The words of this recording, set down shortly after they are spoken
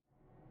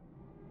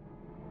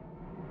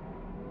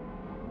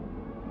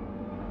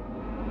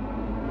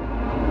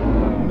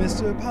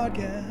Mr.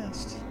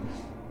 Podcast,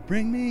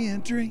 bring me a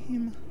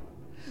dream.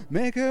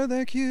 Make her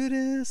the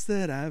cutest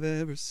that I've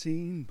ever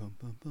seen. Bum,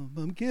 bum, bum,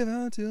 bum. Give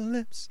her two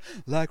lips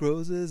like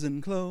roses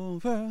and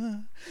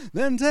clover.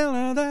 Then tell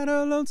her that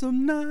her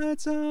lonesome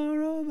nights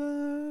are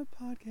over.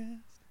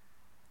 Podcast.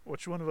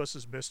 Which one of us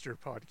is Mr.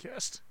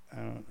 Podcast?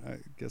 I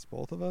guess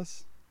both of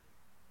us.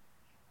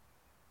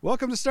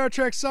 Welcome to Star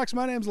Trek Sucks.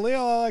 My name's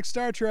Leo. I like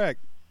Star Trek.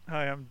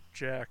 Hi, I'm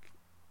Jack.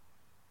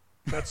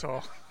 That's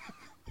all.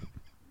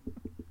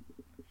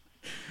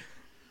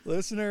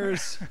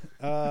 Listeners,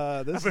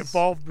 I've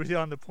evolved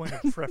beyond the point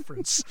of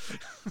preference.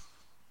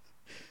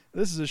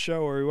 This is a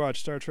show where we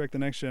watch Star Trek The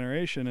Next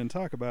Generation and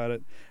talk about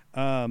it.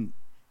 And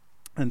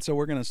so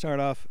we're going to start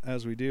off,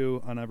 as we do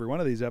on every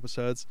one of these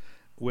episodes,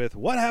 with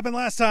What Happened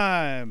Last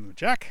Time?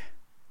 Jack?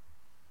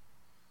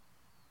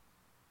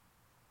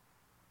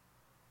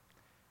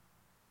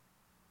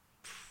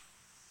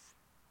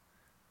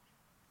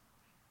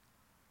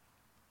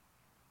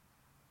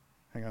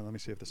 Hang on, let me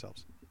see if this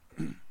helps.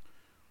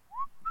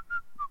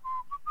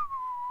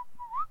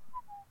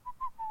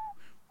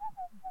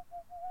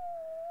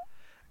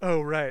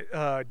 Oh, right.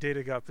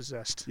 Data got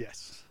possessed.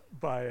 Yes.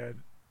 By a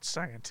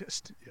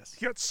scientist. Yes.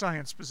 He got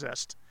science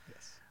possessed.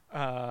 Yes.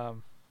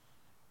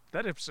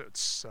 That episode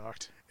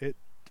sucked. It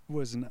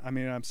was.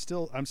 I'm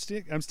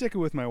sticking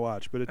with my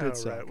watch, but it did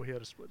suck. Right. We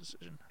had a split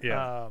decision.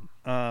 Yeah.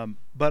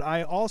 But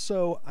I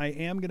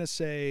am gonna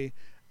say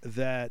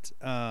that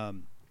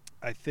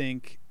I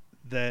think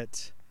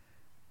that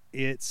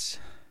it's.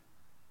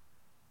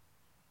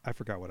 I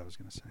forgot what I was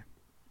gonna say.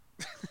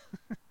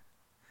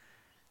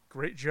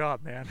 Great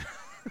job, man.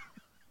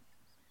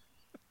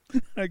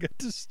 I got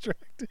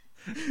distracted.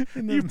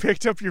 You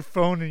picked up your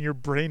phone and your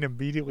brain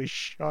immediately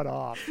shut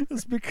off.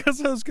 It's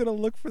because I was going to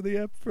look for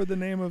the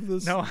name of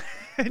this. No,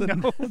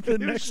 the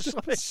next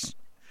episode.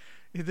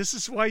 This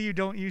is why you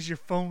don't use your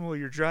phone while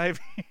you're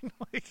driving.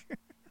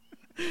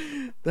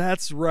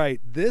 That's right.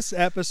 This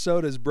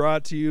episode is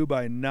brought to you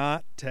by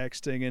not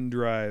texting and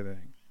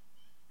driving.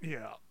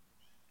 Yeah,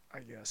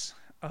 I guess.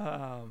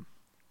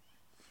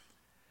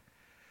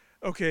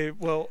 Okay,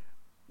 well,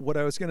 what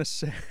I was going to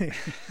say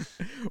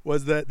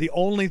was that the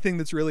only thing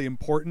that's really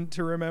important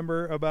to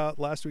remember about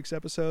last week's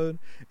episode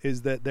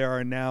is that there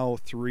are now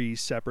 3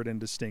 separate and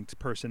distinct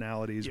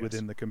personalities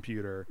within the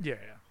computer. Yeah.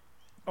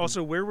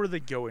 Also, where were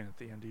they going at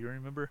the end? Do you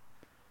remember?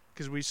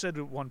 Because we said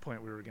at one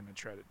point we were going to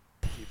try to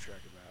keep track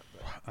of that.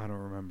 But... I don't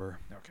remember.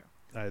 Okay.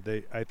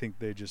 I think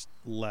they just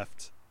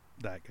left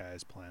that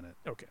guy's planet.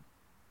 Okay.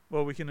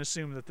 Well, we can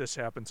assume that this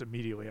happens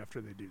immediately after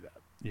they do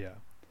that. Yeah.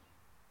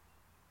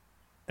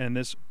 And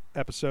this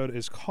episode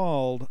is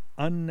called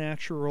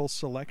Unnatural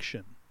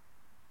Selection.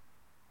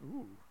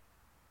 Ooh.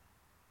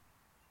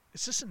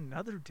 Is this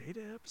another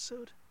Data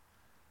episode?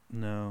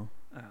 No.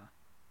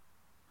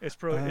 It's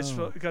probably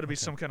got to be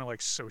some kind of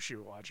like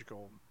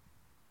sociological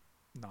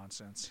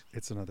nonsense.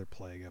 It's another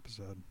plague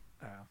episode.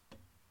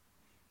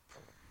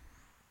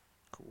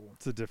 Cool.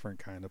 It's a different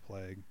kind of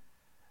plague.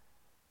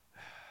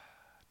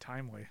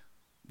 Timely.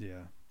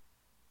 Yeah.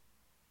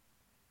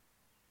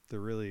 They're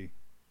really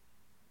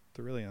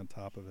on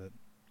top of it.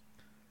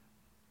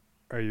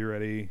 Are you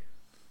ready?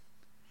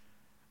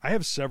 I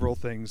have several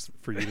things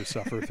for you to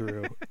suffer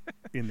through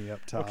in the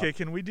up top. Okay,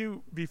 can we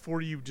do,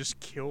 before you just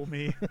kill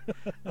me,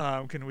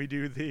 can we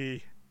do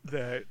the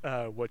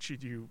what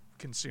should you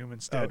consume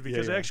instead?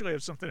 Because I actually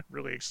have something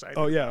really exciting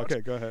about.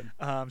 Okay, go ahead.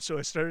 So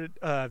I started,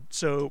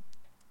 the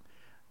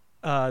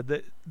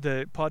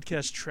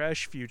podcast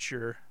Trash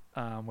Future,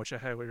 which I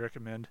highly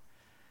recommend,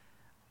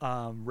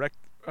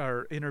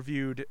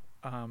 interviewed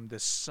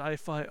this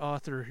sci-fi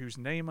author whose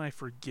name I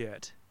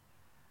forget,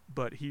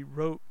 but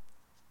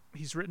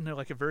he's written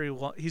like a very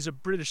long, he's a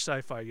British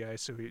sci-fi guy,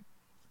 so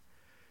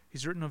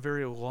he's written a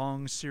very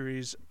long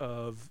series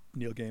of...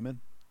 Neil Gaiman?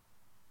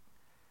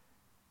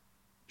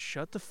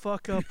 Shut the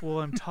fuck up while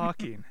I'm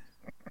talking.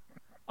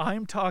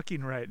 I'm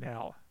talking right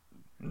now.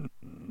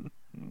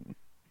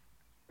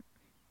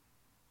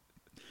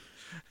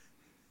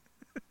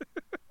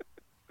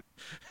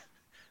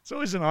 It's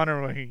always an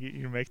honor when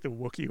you make the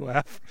Wookiee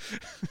laugh.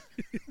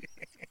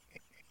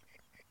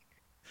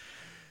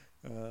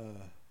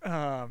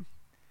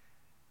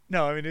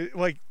 No, I mean,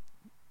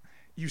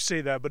 you say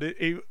that, but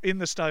in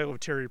the style of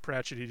Terry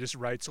Pratchett, he just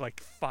writes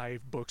like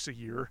 5 books a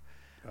year.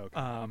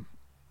 Okay.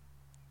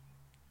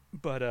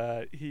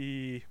 But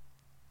he's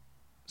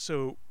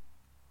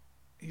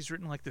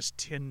written like this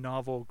 10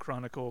 novel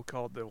chronicle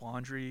called The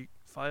Laundry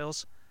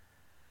Files.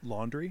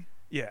 Laundry?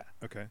 Yeah.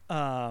 Okay.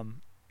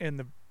 And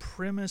the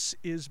premise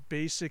is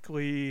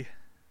basically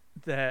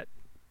that,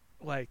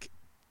 like,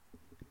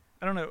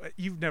 I don't know,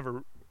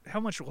 how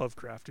much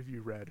Lovecraft have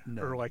you read?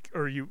 No.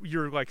 Or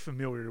you're like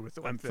familiar with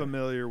it? Like I'm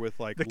familiar with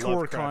like the Lovecraft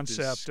core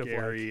concept is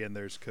scary, of like, and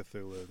there's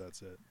Cthulhu.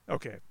 That's it.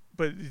 Okay,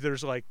 but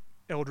there's like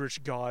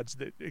eldritch gods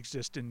that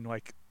exist in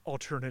like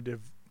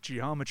alternative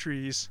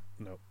geometries.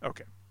 No.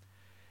 Okay.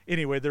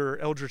 Anyway, there are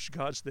eldritch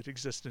gods that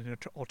exist in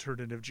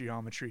alternative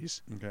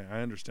geometries. Okay,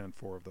 I understand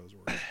 4 of those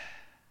words.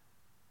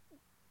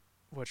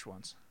 Which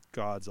ones?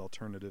 God's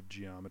alternative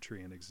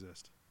geometry and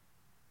exist.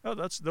 Oh,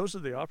 those are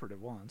the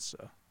operative ones.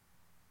 So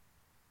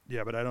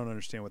Yeah, but I don't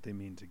understand what they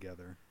mean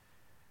together.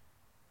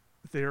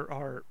 there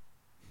are.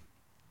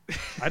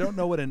 I don't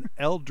know what an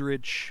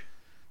eldritch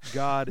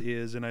god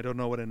is, and I don't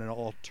know what an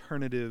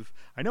alternative.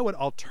 I know what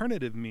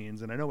alternative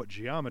means, and I know what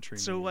geometry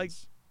So, means. like,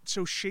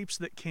 so shapes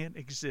that can't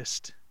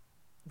exist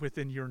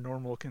within your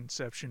normal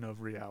conception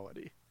of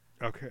reality.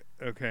 Okay.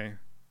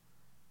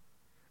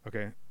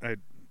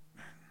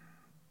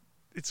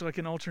 It's like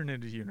an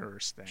alternate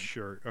universe thing.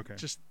 Sure. Okay.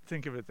 Just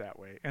think of it that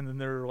way. And then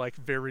there are like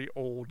very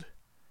old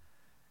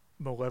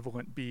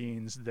malevolent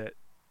beings that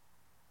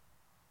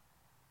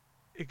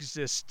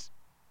exist.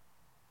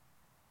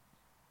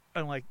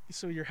 And like,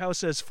 so your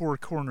house has 4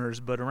 corners,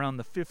 but around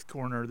the 5th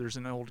corner there's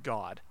an old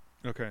god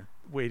Okay.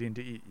 waiting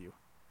to eat you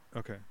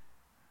Okay.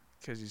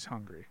 because he's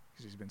hungry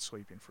because he's been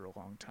sleeping for a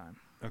long time.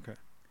 Okay.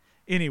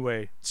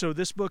 Anyway, so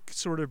this book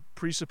sort of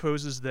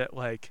presupposes that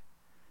like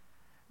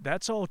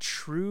that's all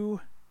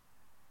true,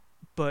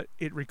 but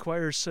it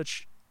requires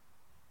such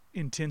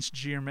intense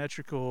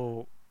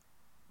geometrical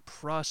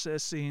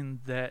processing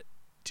that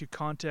to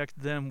contact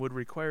them would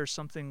require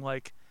something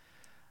like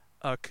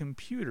a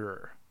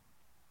computer.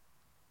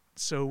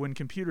 So when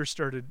computers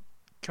started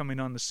coming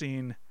on the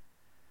scene,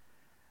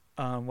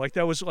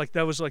 that was like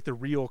the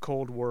real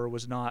Cold War,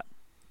 was not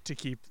to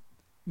keep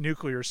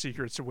nuclear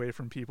secrets away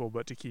from people,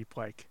 but to keep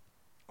like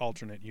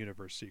Alternate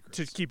universe secrets.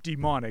 to keep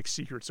demonic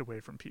secrets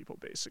away from people,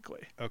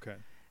 basically. Okay.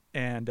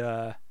 And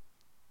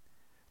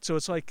so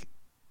it's like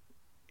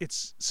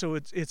it's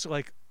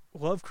like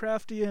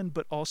Lovecraftian,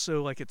 but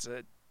also like it's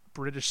a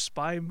British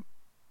spy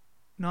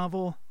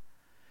novel,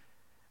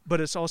 but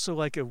it's also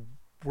like a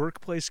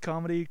workplace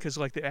comedy because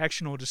like the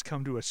action will just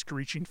come to a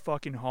screeching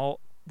fucking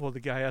halt while the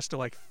guy has to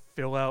like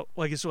fill out,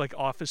 like, it's like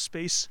Office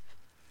Space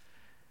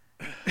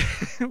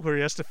where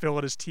he has to fill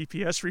out his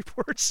TPS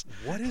reports.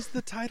 What is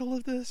the title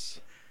of this?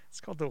 It's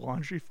called The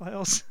Laundry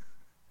Files.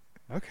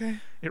 Okay.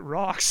 It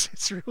rocks.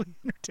 It's really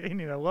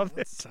entertaining. I love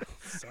it.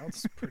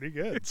 Sounds pretty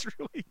good. It's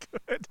really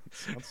good.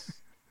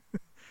 Sounds...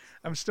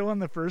 I'm still on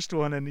the first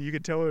one, and you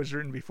could tell it was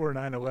written before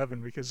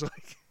 9/11 because,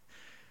 like,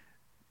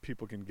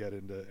 People can get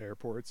into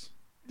airports.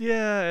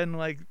 yeah, and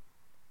like,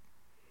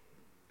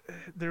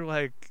 they're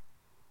like,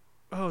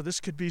 oh,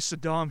 this could be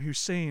Saddam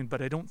Hussein, but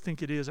I don't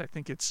think it is. I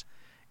think it's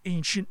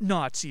ancient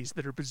Nazis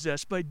that are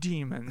possessed by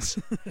demons.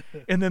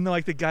 And then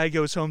like the guy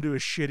goes home to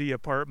his shitty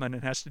apartment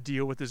and has to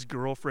deal with his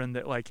girlfriend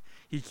that like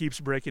he keeps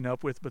breaking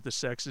up with, but the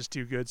sex is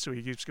too good, so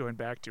he keeps going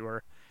back to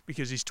her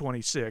because he's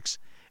 26.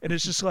 And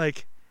it's just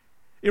like,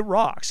 it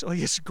rocks. Like,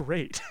 it's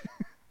great.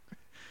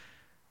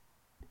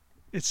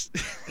 It's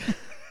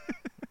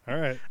All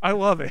right. I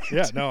love it.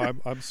 Yeah, no,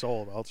 I'm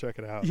sold. I'll check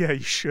it out. Yeah,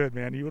 you should,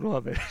 man. You would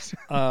love it.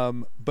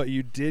 But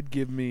you did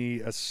give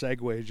me a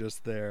segue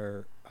just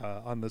there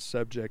on the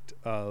subject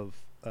of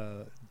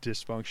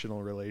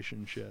dysfunctional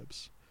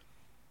relationships,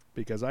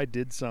 because I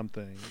did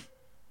something.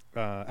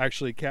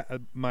 Actually,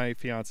 my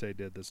fiance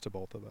did this to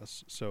both of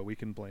us, so we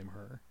can blame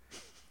her.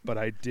 But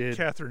I did.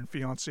 Catherine,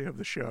 fiance of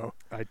the show.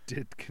 I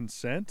did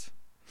consent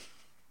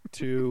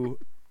to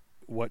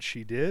what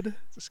she did.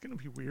 Is this gonna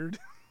be weird?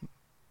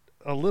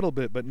 A little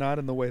bit, but not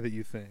in the way that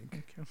you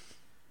think.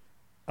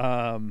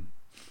 Okay.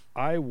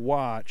 I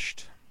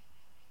watched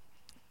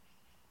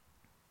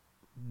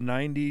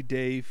 90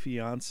 Day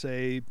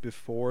Fiance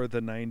before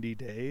the 90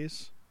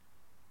 days.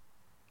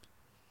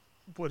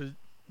 What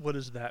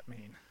does that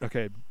mean?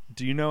 Okay,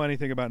 do you know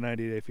anything about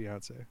 90 Day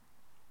Fiance?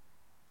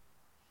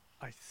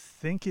 I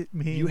think it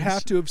means You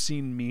have to have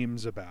seen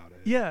memes about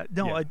it. Yeah,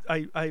 no,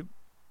 Yeah.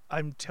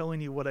 I'm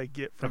telling you what I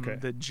get from Okay.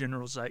 the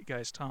general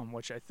zeitgeist, Tom,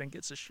 which I think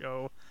it's a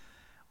show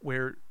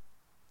where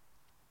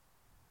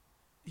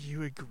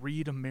you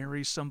agree to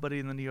marry somebody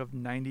and then you have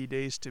 90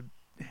 days to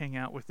hang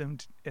out with them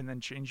and then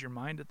change your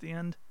mind at the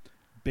end.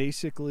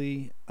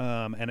 Basically,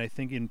 and I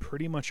think in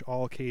pretty much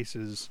all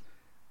cases,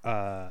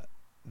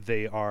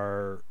 they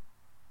are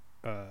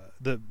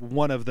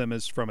one of them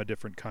is from a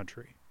different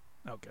country.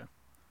 Okay.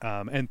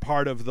 And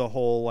part of the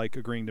whole like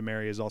agreeing to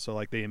marry is also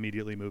like they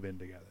immediately move in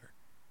together.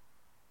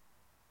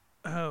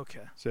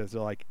 Okay. So it's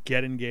like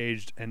get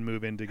engaged and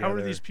move in together. How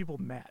are these people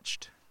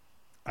matched?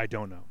 I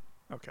don't know.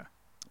 Okay.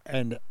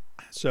 And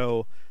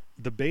so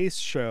the base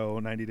show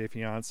 90 Day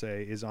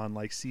Fiance is on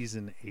like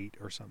season 8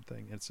 or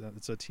something. It's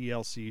a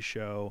TLC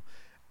show,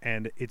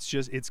 and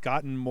it's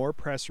gotten more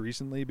press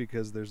recently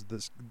because there's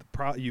this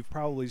you've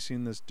probably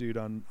seen this dude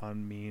on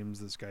memes,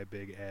 this guy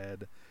Big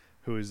Ed,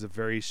 who is a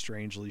very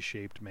strangely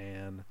shaped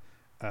man,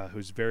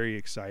 who's very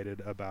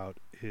excited about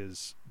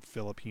his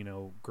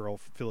Filipina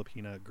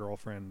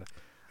girlfriend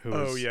who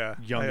is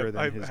younger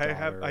than his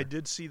daughter. I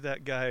did see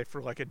that guy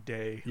for like a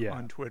day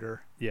on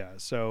Twitter. Yeah,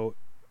 so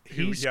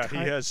he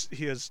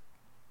has.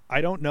 I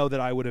don't know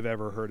that I would have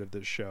ever heard of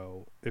this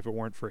show if it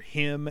weren't for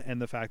him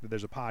and the fact that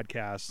there's a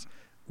podcast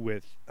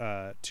with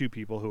 2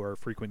 people who are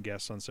frequent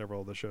guests on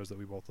several of the shows that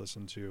we both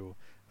listen to,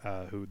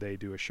 who they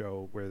do a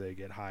show where they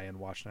get high and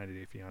watch 90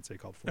 Day Fiance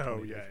called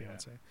 420 Day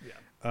Fiance.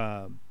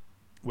 Yeah.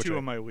 Two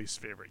of my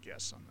least favorite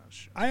guests on those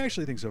shows. I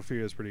actually think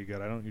Sophia is pretty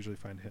good. I don't usually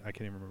find I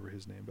can't even remember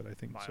his name, but I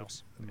think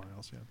Miles.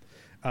 Miles,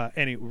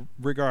 yeah.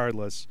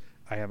 Regardless,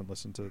 I haven't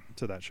listened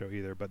to that show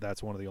either, but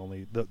that's one of the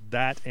only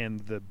that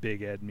and the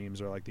Big Ed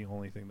memes are like the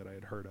only thing that I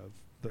had heard of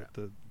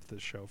the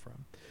show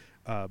from.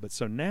 But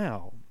so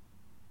now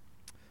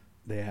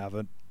they have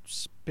a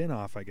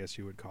spin-off, I guess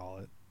you would call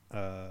it,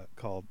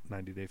 called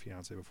 90 Day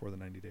Fiancé Before the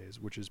 90 Days,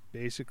 which is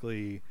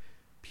basically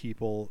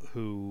people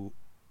who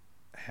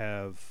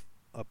have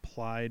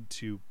applied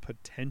to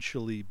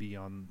potentially be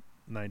on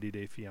 90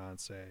 Day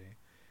Fiancé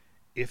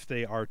if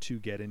they are to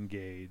get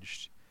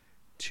engaged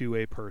to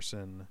a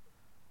person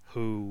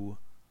who,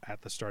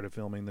 at the start of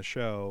filming the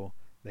show,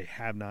 they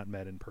have not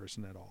met in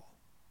person at all.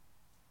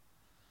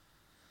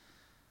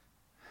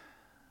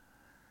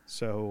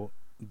 So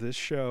this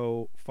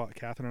show,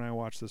 Catherine and I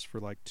watched this for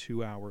like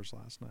 2 hours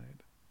last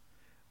night,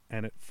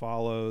 and it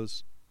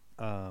follows,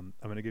 I'm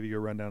going to give you a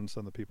rundown of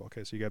some of the people.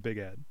 Okay, so you got Big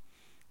Ed.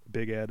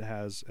 Big Ed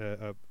has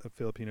a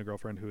Filipino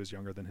girlfriend who is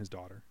younger than his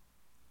daughter.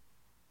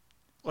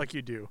 Like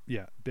you do.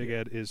 Yeah, Big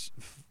Ed is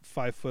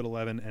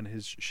 5'11" and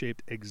is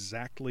shaped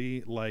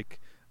exactly like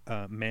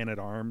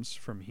Man-at-Arms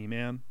from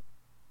He-Man.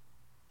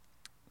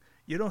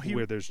 You know,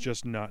 where there's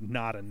just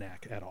not a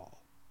neck at all.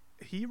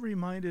 He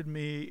reminded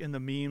me in the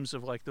memes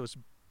of like those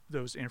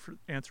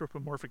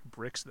anthropomorphic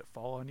bricks that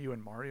fall on you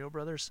in Mario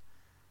Brothers.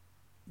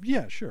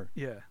 Yeah, sure.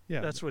 Yeah, yeah.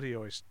 That's what he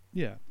always.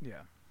 Yeah,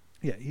 yeah,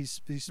 yeah. He's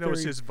that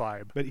was his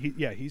vibe. But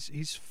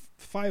he's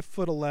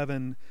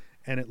 5'11",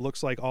 and it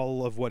looks like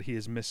all of what he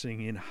is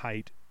missing in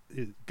height,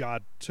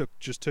 God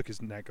took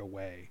his neck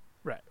away.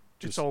 Right.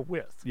 It's all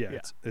width. Yeah.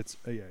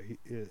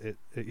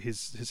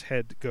 His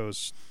head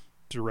goes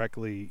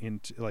directly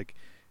into, like,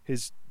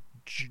 his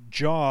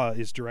jaw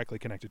is directly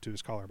connected to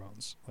his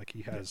collarbones. Like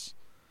he has,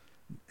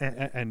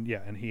 and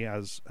he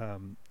has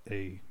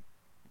a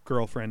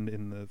girlfriend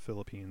in the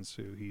Philippines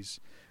who he's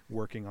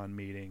working on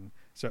meeting.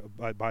 So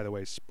by the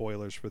way,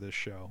 spoilers for this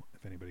show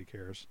if anybody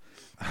cares.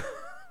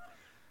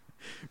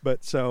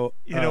 But so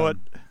you know what,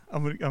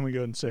 I'm gonna go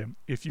ahead and say,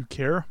 if you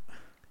care,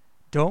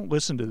 don't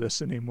listen to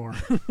this anymore.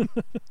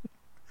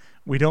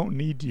 We don't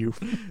need you.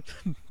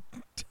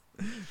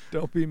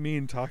 Don't be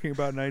mean. Talking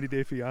about 90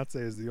 Day Fiancé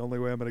is the only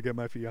way I'm going to get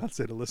my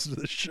fiancé to listen to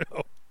this show.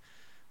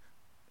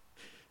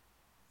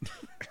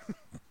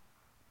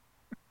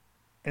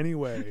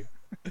 Anyway,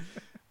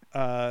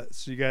 so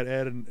you got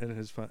Ed and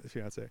his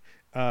fiancé.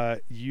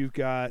 You've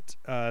got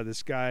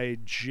this guy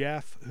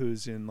Jeff,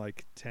 who's in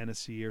like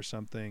Tennessee or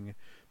something,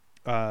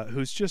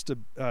 who's just a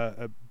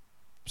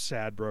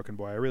sad broken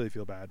boy. I really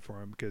feel bad for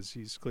him because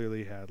he's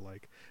clearly had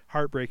like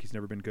heartbreak. He's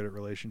never been good at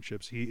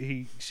relationships.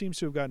 He seems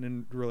to have gotten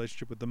in a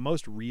relationship with the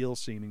most real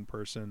seeming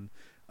person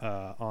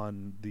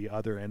on the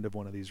other end of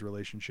one of these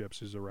relationships,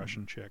 who's a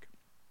Russian chick.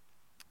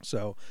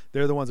 So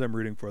they're the ones I'm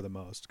rooting for the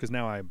most because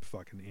now I'm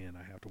fucking in.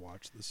 I have to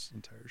watch this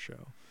entire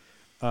show.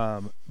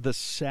 The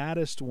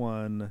saddest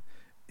one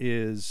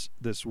is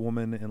this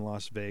woman in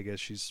Las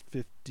Vegas. She's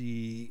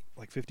 52.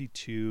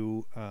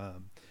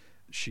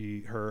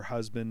 Her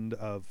husband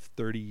of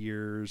 30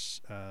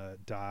 years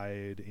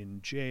died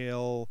in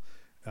jail.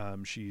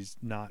 She's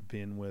not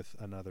been with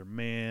another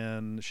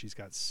man. She's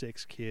got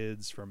 6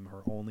 kids from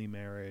her only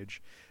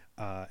marriage,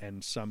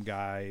 and some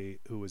guy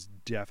who was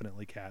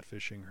definitely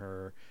catfishing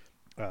her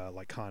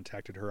like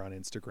contacted her on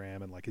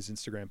Instagram, and like his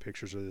Instagram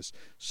pictures are this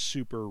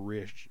super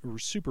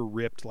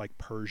ripped like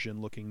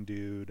Persian looking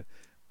dude,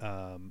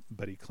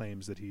 but he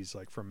claims that he's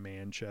like from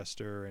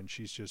Manchester, and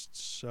she's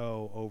just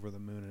so over the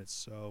moon, and it's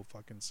so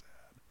fucking sad.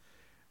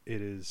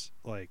 It is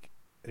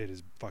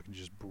fucking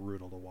just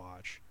brutal to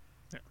watch,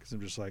 because I'm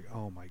just like,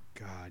 oh my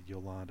God,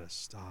 Yolanda,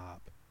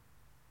 stop.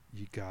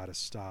 You gotta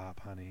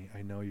stop, honey.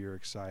 I know you're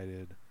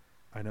excited.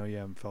 I know you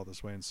haven't felt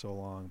this way in so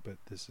long, but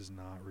this is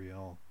not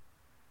real.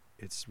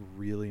 It's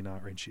really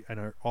not real.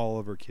 And all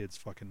of her kids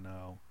fucking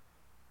know.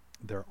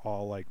 They're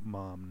all like,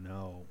 Mom,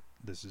 no,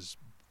 this is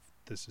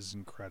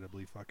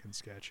incredibly fucking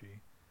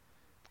sketchy.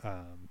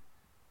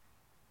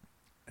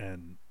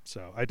 And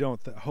so I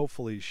don't.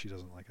 Hopefully, she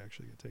doesn't like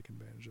actually get taken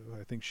advantage of.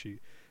 I think she,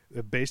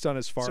 based on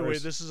as far. So as,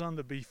 wait, this is on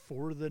the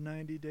before the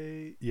 90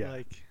 day. Yeah.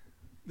 Like,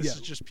 this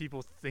is just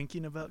people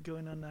thinking about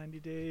going on 90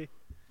 day.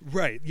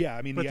 Right. Yeah.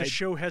 I mean, but the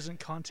show hasn't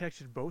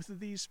contacted both of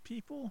these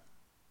people.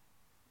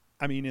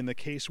 I mean, in the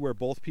case where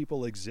both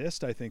people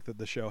exist, I think that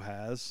the show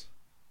has.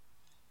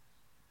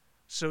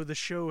 So the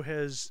show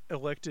has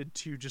elected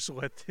to just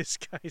let this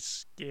guy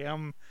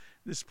scam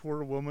this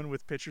poor woman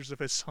with pictures of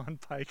Hassan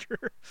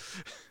Piker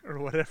or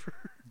whatever.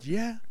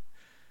 Yeah.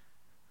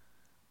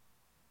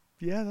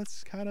 Yeah,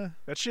 that's kind of...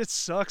 That shit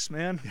sucks,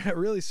 man. Yeah, it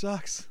really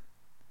sucks.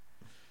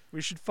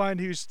 We should find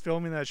who's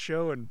filming that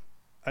show. And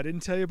I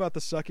didn't tell you about the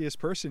suckiest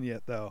person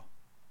yet, though.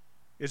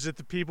 Is it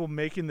the people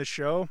making the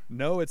show?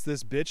 No, it's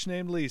this bitch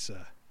named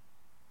Lisa.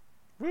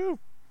 Woo!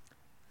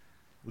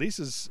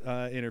 Lisa's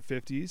in her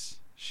 50s.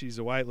 She's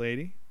a white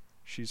lady.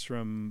 She's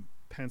from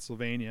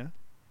Pennsylvania.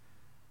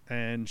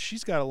 And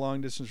she's got a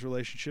long-distance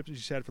relationship that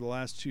she's had for the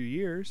last 2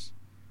 years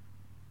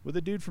with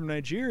a dude from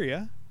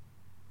Nigeria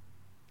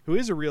who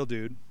is a real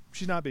dude.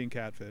 She's not being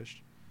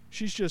catfished.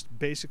 She's just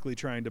basically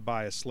trying to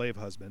buy a slave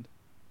husband.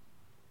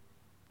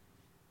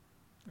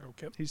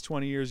 Okay. He's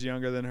 20 years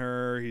younger than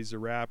her. He's a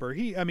rapper.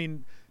 I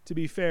mean, to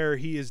be fair,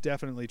 he is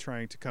definitely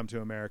trying to come to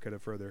America to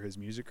further his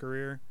music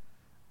career.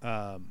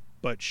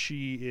 But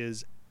she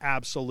is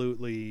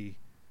absolutely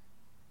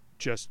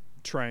just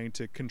trying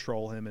to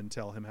control him and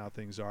tell him how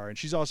things are. And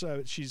she's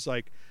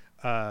like,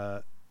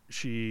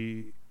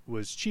 she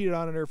was cheated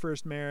on in her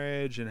first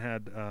marriage and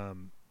had,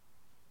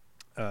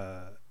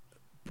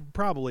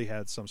 probably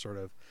had some sort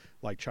of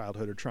like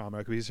childhood or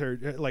trauma, because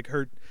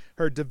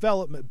her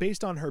development,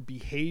 based on her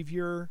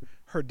behavior,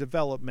 her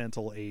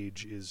developmental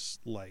age is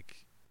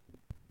like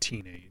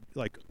teenage,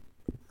 like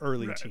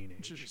early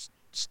teenage. She just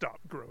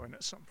stopped growing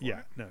at some point.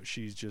 Yeah, no,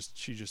 she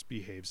just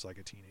behaves like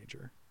a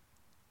teenager.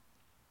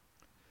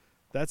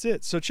 That's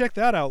it. So check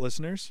that out,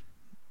 listeners.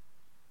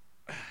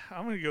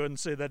 I'm going to go ahead and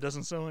say that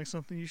doesn't sound like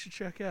something you should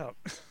check out.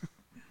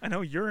 I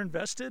know you're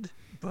invested,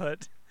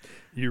 but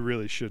you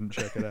really shouldn't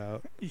check it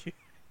out. Yeah.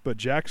 But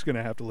Jack's going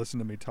to have to listen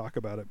to me talk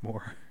about it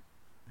more.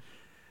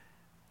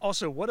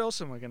 Also, what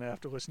else am I going to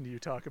have to listen to you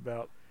talk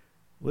about?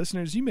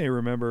 Listeners, you may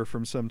remember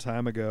from some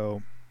time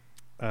ago,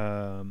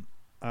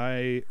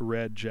 I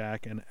read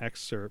Jack an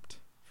excerpt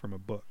from a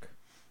book.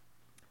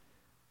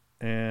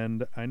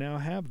 And I now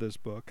have this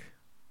book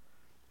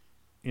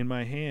in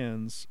my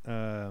hands.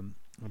 I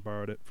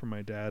borrowed it from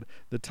my dad.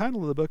 The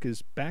title of the book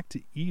is Back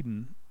to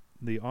Eden.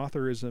 The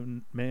author is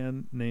a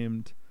man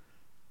named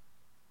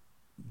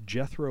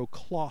Jethro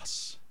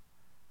Kloss.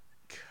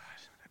 God,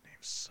 that name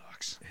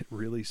sucks. It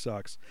really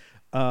sucks.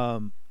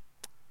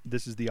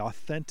 This is the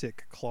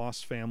authentic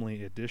Kloss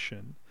family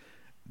edition.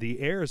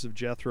 The heirs of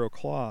Jethro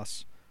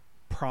Kloss: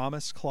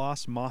 Promise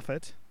Kloss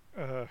Moffat,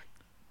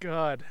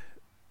 God,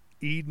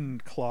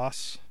 Eden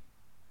Kloss,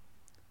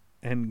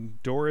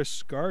 and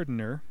Doris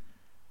Gardner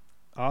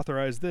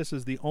authorized this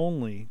as the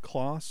only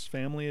Kloss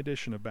family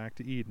edition of Back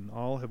to Eden.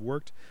 All have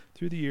worked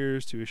through the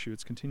years to issue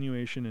its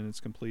continuation in its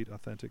complete,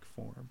 authentic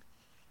form.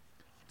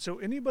 So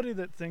anybody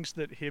that thinks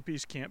that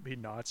hippies can't be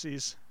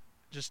Nazis,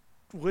 just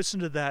listen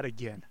to that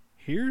again.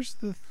 Here's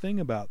the thing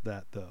about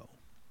that, though.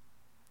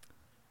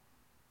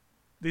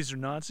 These are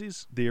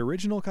Nazis? The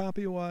original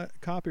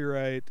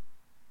copyright...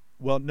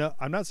 Well, no,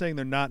 I'm not saying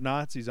they're not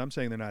Nazis. I'm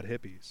saying they're not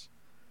hippies.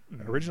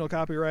 Mm-hmm. Original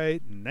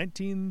copyright,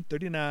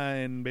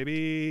 1939,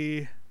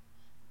 baby.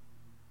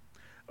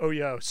 Oh,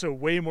 yeah, so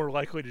way more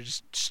likely to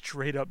just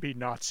straight up be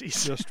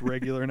Nazis. Just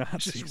regular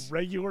Nazis. Just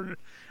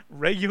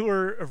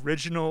regular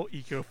original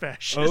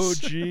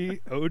eco-fascists.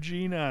 OG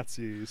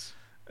Nazis.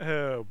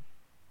 Oh,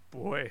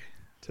 boy.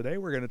 Today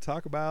we're going to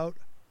talk about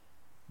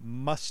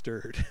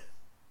mustard.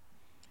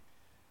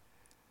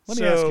 Let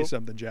me ask you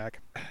something,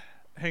 Jack.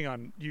 Hang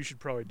on. You should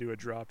probably do a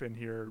drop in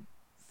here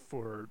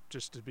for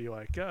just to be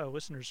like,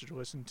 listeners should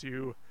listen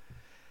to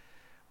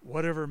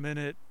whatever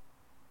minute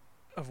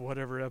of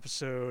whatever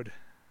episode.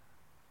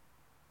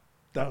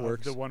 That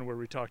works. The one where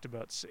we talked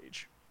about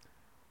sage.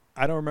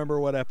 I don't remember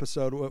what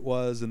episode it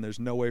was, and there's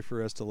no way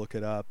for us to look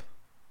it up.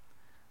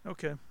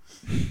 Okay.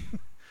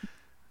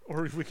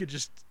 Or if we could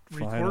just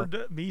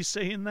record me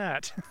saying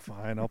that.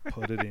 Fine, I'll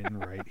put it in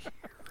right here.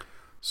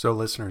 So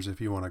listeners, if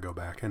you want to go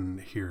back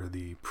and hear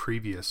the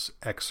previous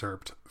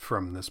excerpt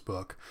from this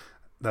book,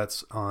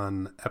 that's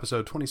on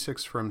episode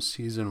 26 from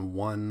season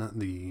 1,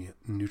 The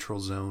Neutral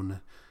Zone,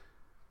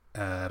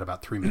 at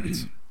about 3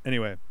 minutes.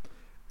 Anyway,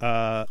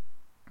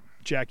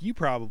 Jack, you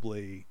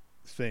probably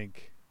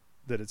think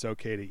that it's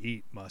okay to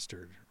eat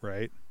mustard,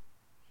 right?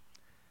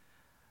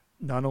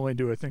 Not only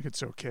do I think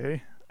it's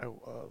okay, I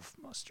love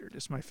mustard.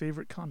 It's my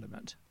favorite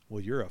condiment.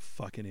 Well, you're a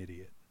fucking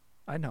idiot.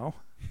 I know.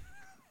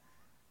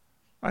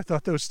 I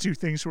thought those two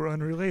things were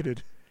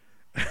unrelated.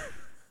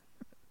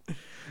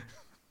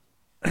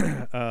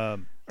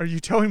 Are you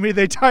telling me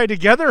they tie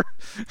together?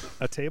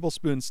 A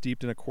tablespoon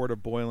steeped in a quart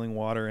of boiling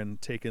water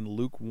and taken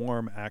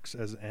lukewarm acts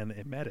as an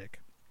emetic.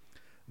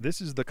 This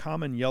is the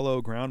common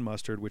yellow ground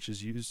mustard, which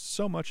is used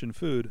so much in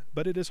food,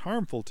 but it is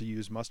harmful to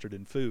use mustard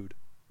in food.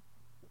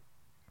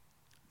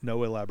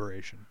 No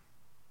elaboration.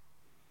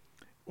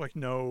 Like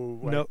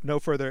no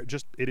further.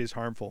 Just it is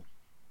harmful.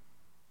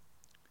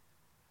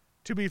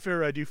 To be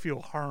fair, I do feel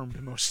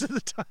harmed most of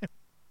the time.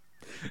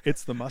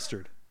 It's the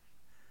mustard.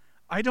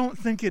 I don't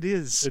think it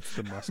is. It's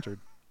the mustard.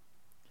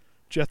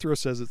 Jethro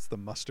says it's the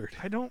mustard.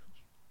 I don't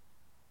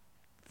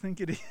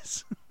think it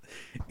is.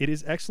 It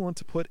is excellent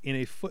to put in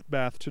a foot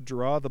bath to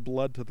draw the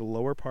blood to the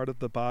lower part of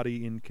the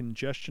body in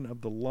congestion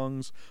of the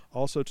lungs,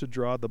 also to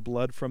draw the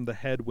blood from the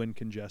head when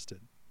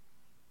congested.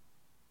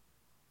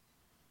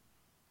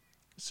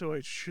 So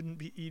I shouldn't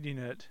be eating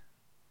it.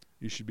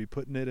 You should be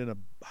putting it in a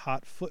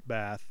hot foot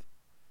bath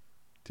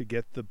to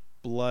get the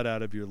blood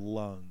out of your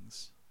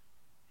lungs.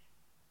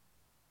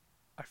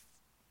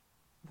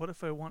 What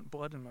if I want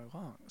blood in my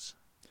lungs?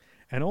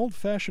 An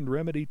old-fashioned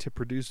remedy to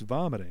produce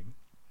vomiting.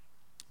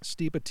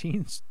 Steep a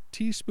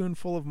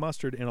teaspoonful of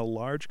mustard in a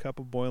large cup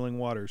of boiling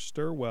water.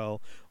 Stir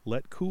well.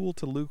 Let cool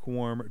to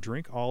lukewarm.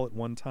 Drink all at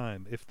one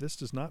time. If this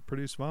does not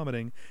produce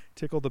vomiting,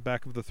 tickle the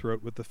back of the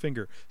throat with the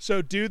finger.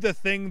 So do the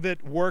thing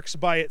that works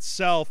by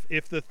itself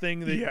if the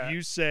thing that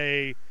you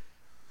say...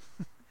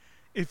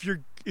 If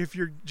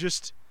you're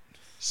just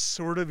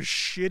sort of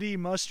shitty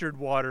mustard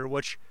water,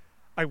 which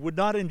I would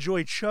not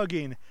enjoy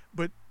chugging,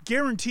 but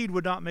guaranteed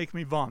would not make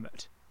me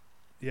vomit.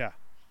 Yeah.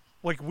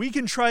 Like, we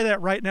can try that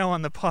right now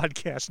on the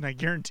podcast, and I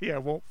guarantee I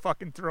won't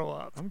fucking throw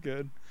up. I'm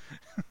good.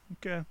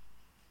 Okay.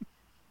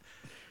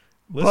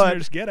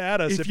 Listeners, get at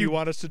us if you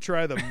want us to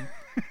try the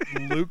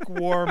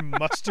lukewarm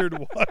mustard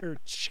water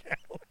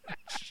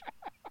challenge.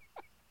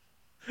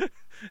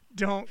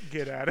 Don't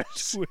get at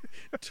us.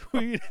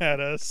 Tweet at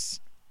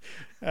us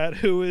at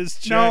Who Is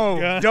Check No,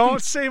 Gun.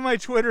 don't say my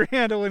Twitter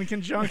handle in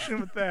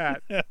conjunction with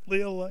that. At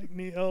Leo Like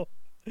Neil.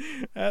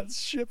 At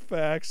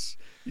ShipFacts.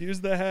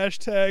 Use the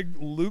hashtag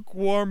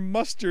lukewarm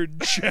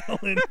mustard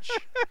challenge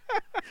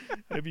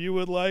if you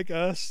would like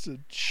us to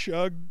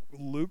chug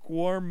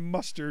lukewarm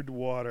mustard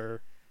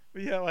water.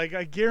 Yeah, like,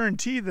 I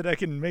guarantee that I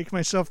can make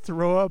myself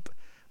throw up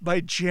by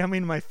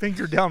jamming my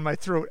finger down my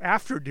throat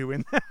after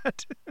doing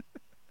that.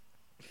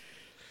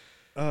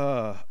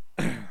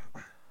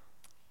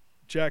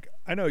 Jack,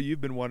 I know you've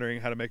been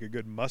wondering how to make a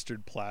good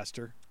mustard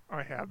plaster.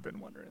 I have been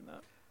wondering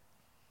that.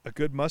 A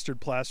good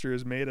mustard plaster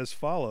is made as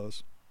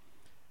follows.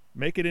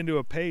 Make it into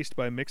a paste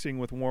by mixing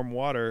with warm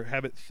water.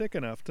 Have it thick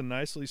enough to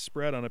nicely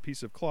spread on a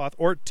piece of cloth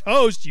or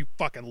toast, you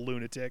fucking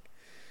lunatic.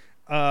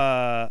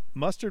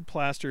 Mustard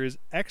plaster is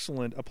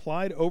excellent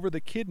applied over the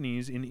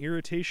kidneys in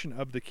irritation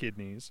of the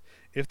kidneys.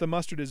 If the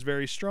mustard is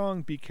very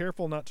strong, be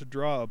careful not to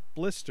draw a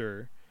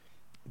blister.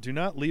 Do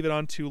not leave it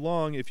on too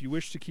long. If you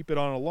wish to keep it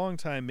on a long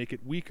time, make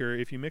it weaker.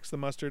 If you mix the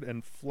mustard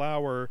and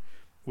flour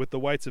with the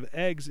whites of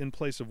eggs in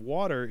place of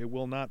water, it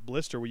will not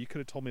blister. Well, you could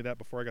have told me that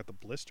before I got the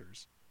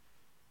blisters.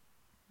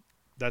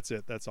 That's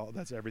it. That's all.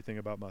 That's everything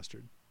about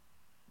mustard.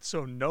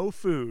 So no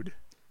food.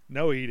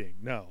 No eating.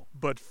 No.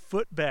 But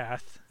foot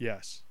bath.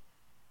 Yes.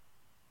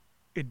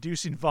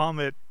 Inducing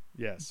vomit.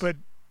 Yes. But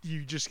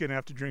you're just going to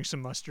have to drink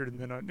some mustard and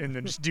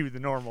then just do the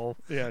normal.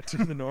 Yeah,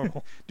 do the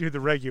normal. Do the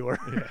regular.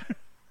 Yeah.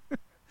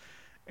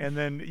 And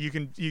then you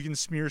can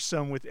smear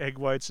some with egg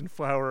whites and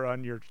flour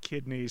on your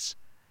kidneys.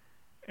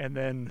 And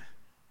then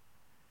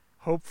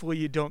hopefully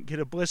you don't get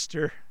a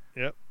blister.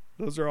 Yep.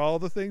 Those are all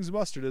the things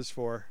mustard is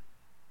for.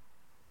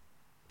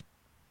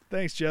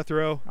 Thanks,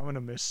 Jethro. I'm going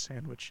to miss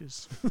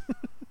sandwiches.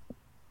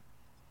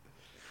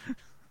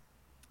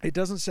 It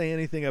doesn't say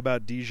anything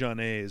about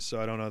Dijonnaise,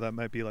 so I don't know. That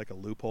might be like a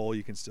loophole.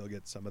 You can still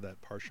get some of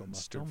that partial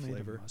mustard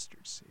flavor.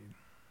 Mustard seed.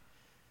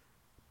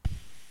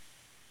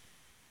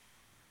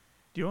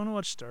 Do you want to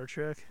watch Star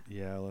Trek?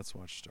 Yeah, let's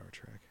watch Star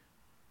Trek.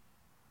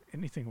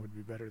 Anything would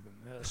be better than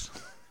this.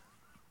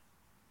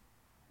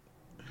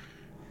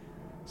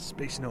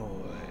 Space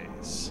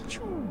noise.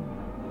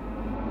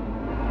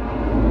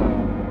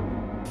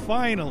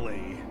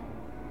 Finally,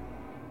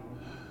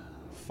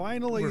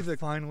 We're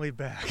finally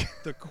back.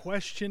 the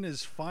question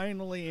is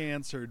finally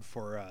answered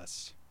for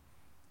us.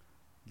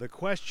 The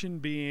question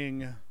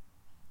being,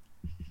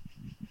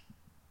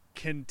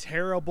 can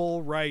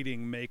terrible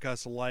writing make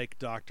us like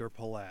Dr.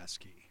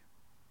 Pulaski?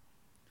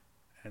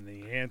 And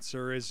the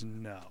answer is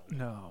no.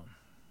 No.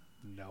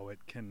 No,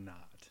 it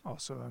cannot.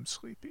 Also, I'm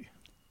sleepy.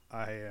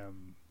 I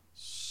am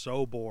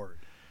so bored.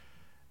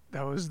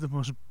 That was the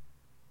most...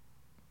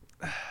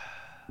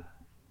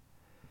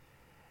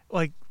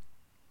 like,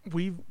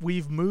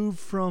 we've moved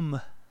from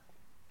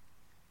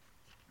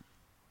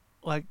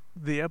like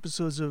the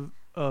episodes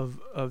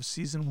of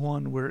season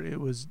 1 where it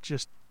was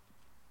just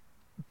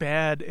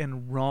bad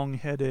and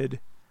wrong-headed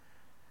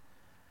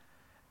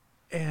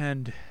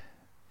and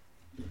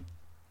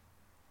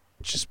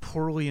just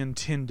poorly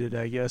intended,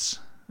 I guess.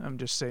 I'm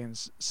just saying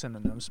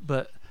synonyms,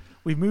 but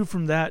we moved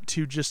from that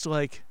to just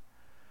like,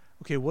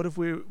 okay, what if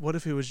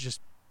it was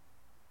just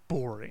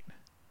boring?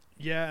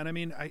 Yeah, and I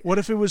mean, what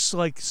if it was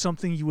like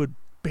something you would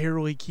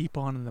barely keep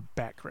on in the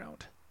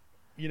background?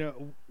 You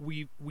know,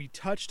 we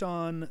touched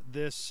on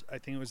this, I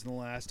think it was in the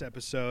last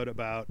episode,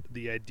 about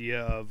the idea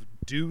of,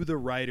 do the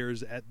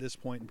writers at this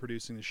point in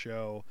producing the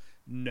show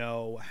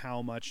know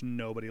how much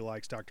nobody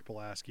likes Dr.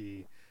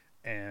 Pulaski,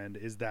 and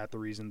is that the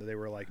reason that they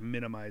were like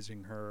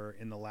minimizing her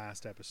in the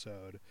last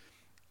episode?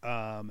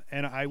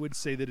 And I would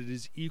say that it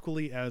is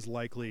equally as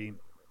likely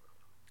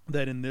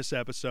that in this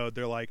episode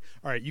they're like,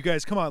 all right, you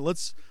guys, come on,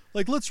 let's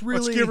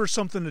really give her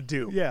something to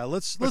do. Yeah,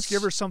 let's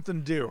give her something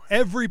to do.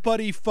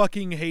 Everybody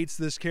fucking hates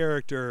this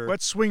character.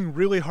 Let's swing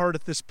really hard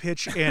at this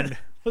pitch and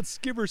let's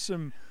give her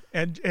some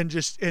and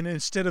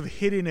instead of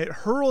hitting it,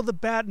 hurl the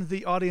bat into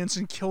the audience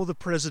and kill the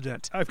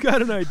president. I've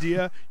got an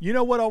idea. You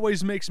know what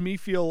always makes me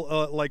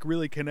feel like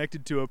really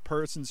connected to a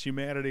person's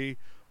humanity?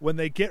 When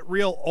they get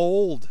real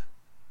old.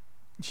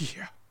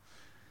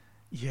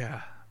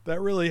 Yeah. That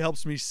really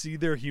helps me see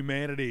their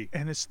humanity.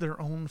 And it's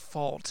their own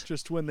fault.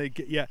 Just when they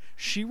get... Yeah,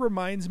 she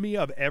reminds me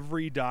of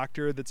every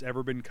doctor that's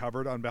ever been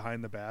covered on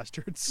Behind the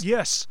Bastards.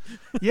 Yes.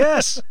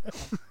 Yes.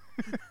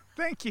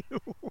 Thank you.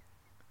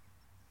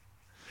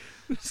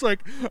 It's like,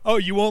 oh,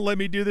 you won't let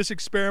me do this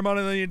experiment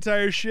on the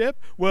entire ship?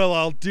 Well,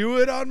 I'll do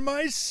it on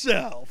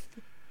myself.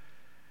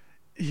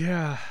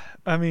 Yeah,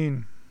 I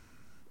mean,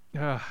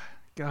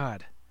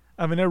 God.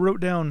 I mean, I wrote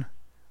down,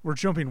 we're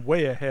jumping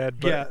way ahead,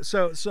 but Yeah,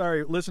 so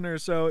sorry,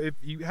 listeners. So if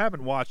you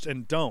haven't watched,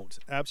 and don't,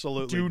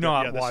 absolutely Do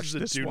not yeah, watch this. Is a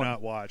this do one.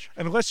 not watch.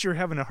 unless you're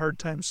having a hard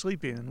time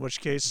sleeping, in which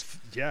case,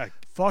 Yeah,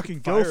 fucking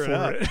go fire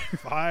for it.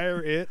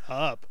 Fire it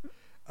up.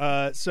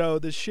 So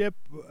the ship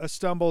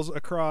stumbles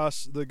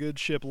across the good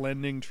ship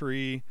lending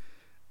tree,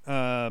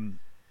 and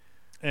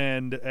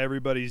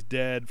everybody's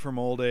dead from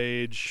old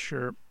age.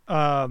 Sure.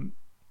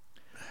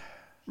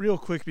 Real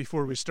quick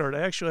before we start, I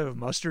actually have a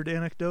mustard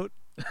anecdote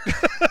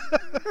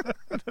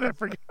that I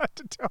forgot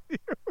to tell you.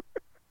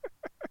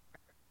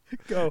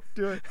 Go,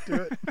 do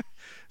it.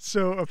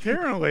 So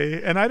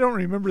apparently, and I don't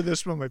remember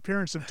this, but my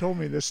parents have told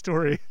me this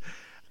story.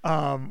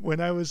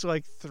 When I was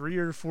like 3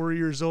 or 4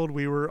 years old,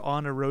 we were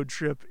on a road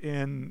trip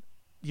in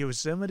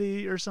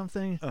Yosemite or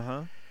something.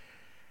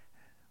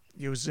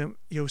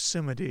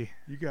 Yosemite.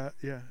 You got,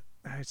 yeah.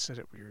 I said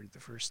it weird the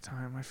first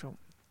time. I feel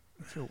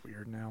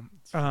weird now.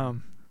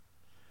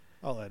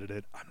 I'll edit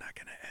it. I'm not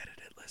gonna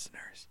edit it,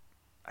 listeners.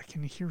 I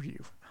can hear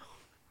you.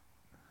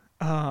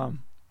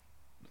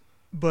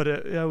 But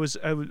I was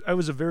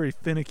a very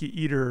finicky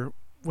eater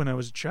when I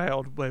was a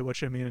child, by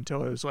which I mean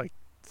until I was like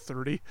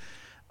 30.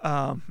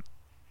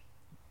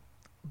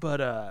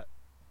 But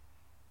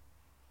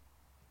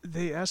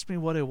they asked me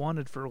what I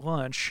wanted for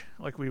lunch.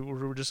 Like we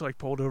were just like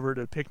pulled over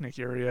to a picnic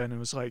area, and it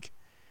was like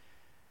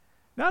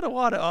not a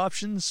lot of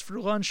options for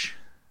lunch.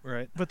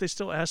 Right. But they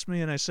still asked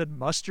me, and I said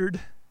mustard.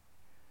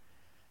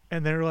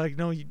 And they're like,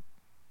 no,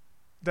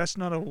 that's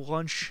not a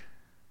lunch.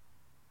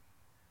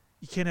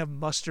 You can't have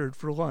mustard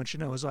for lunch.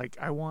 And I was like,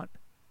 I want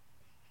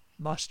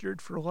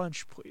mustard for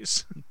lunch,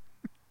 please.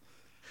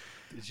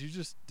 Did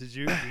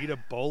you eat a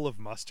bowl of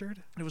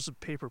mustard? It was a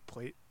paper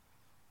plate.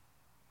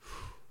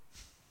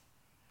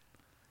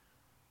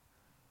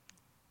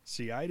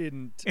 See, I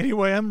didn't.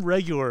 Anyway, I'm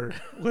regular,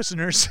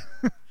 listeners.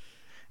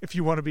 If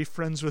you want to be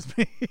friends with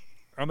me.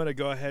 I'm going to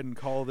go ahead and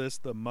call this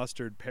the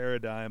mustard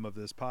paradigm of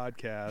this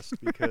podcast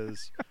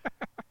because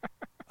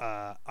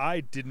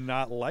I did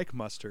not like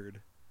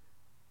mustard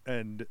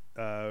and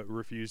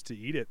refused to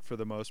eat it for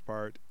the most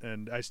part.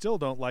 And I still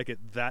don't like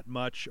it that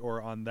much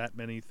or on that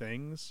many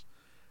things.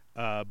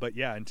 But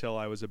yeah, until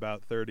I was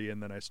about 30,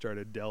 and then I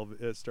started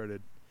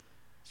started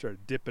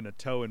dipping a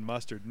toe in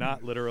mustard.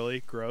 Not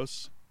literally.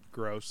 Gross.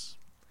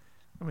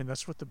 I mean,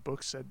 that's what the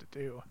book said to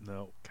do.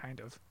 No. Kind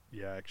of.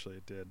 Yeah, actually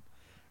it did.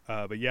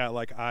 But yeah,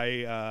 like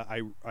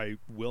I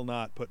will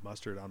not put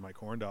mustard on my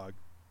corn dog.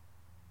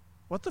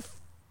 What the?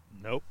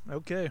 Nope.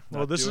 Okay.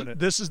 Not Well, doing it.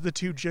 this is the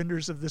two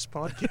genders of this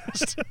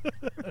podcast.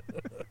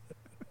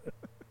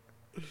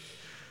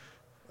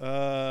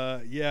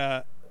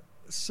 Yeah.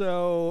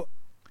 So,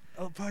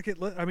 fuck it.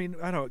 I mean,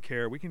 I don't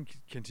care. We can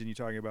continue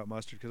talking about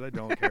mustard because I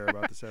don't care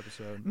about this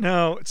episode.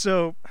 No.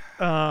 So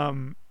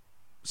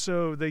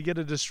they get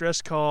a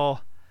distress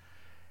call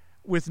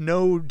with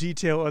no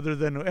detail other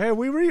than, hey,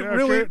 we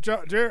really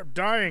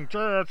dying.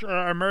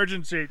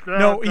 Emergency.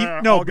 no,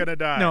 all gonna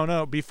die.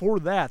 No. Before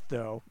that,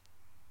 though,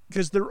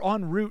 because they're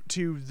en route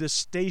to the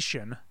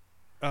station,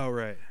 Oh,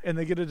 right. and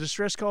they get a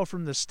distress call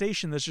from the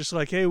station that's just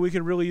like, hey, we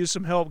could really use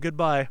some help.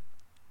 Goodbye.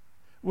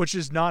 Which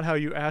is not how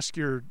you ask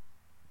your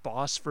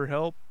boss for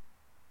help.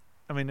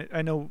 I mean,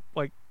 I know,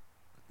 like,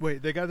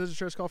 Wait, they got the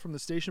distress call from the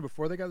station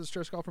before they got the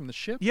distress call from the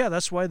ship? yeah,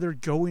 that's why they're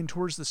going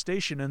towards the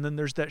station, and then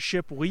there's that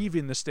ship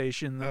leaving the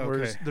station where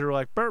Okay. they're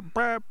like, burr,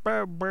 burr,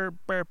 burr, burr,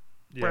 burr,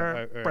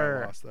 Yeah, I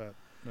burr. lost that.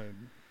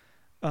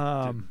 I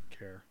Um, didn't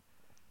care.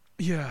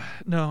 yeah,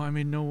 no, I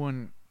mean, no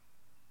one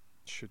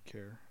Should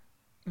care.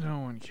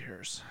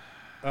 cares.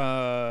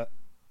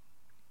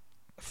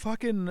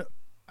 Fucking,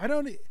 I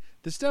don't.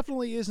 This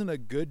definitely isn't a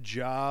good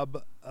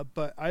job,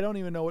 but I don't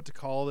even know what to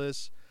call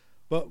this.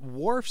 But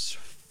Worf's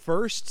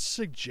first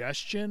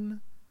suggestion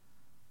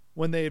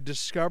when they've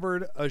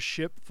discovered a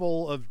ship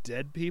full of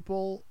dead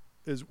people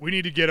is, we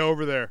need to get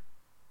over there.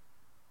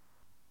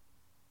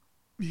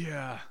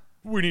 Yeah.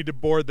 We need to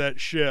board that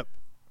ship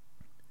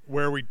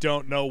where we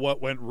don't know what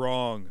went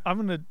wrong. I'm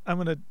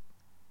gonna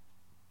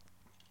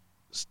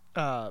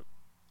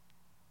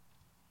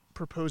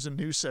propose a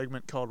new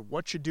segment called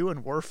 "What You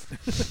Doing,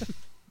 Worf?"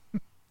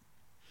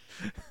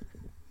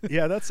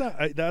 Yeah,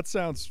 that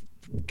sounds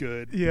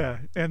good. Yeah,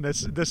 and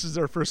this is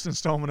our first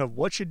installment of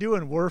 "What You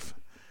Doing, Worf?"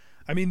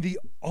 I mean, the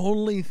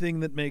only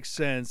thing that makes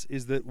sense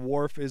is that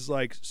Worf is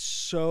like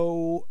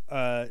so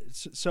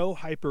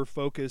hyper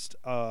focused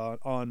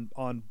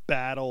on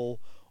battle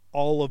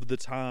all of the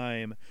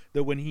time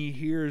that when he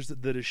hears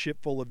that a ship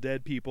full of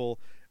dead people,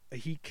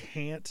 he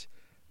can't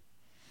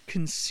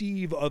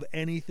conceive of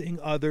anything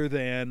other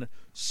than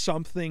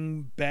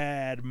something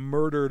bad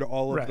murdered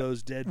all Right. of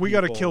those dead We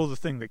people. got to kill the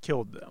thing that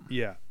killed them.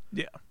 Yeah.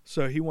 Yeah.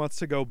 So he wants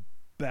to go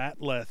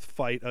Batleth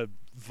fight a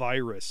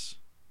virus.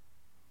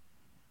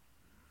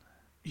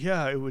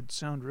 Yeah, it would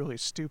sound really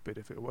stupid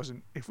if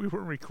we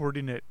weren't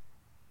recording it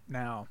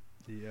now.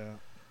 Yeah.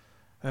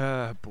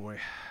 Boy.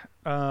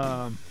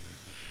 And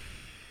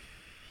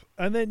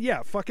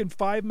then fucking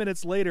 5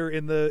 minutes later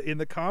in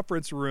the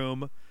conference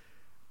room,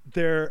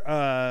 they've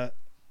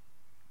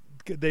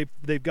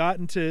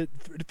gotten to,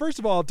 first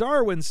of all,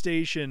 Darwin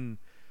Station.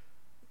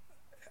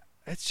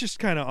 It's just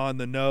kind of on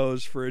the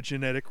nose for a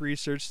genetic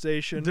research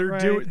station.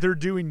 They're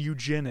doing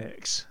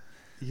eugenics.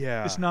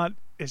 Yeah. It's not.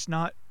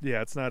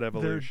 Yeah, it's not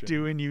evolution. They're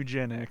doing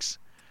eugenics.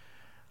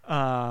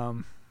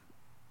 Yeah,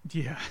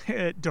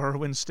 at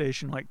Darwin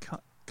Station. Like,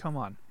 come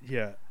on.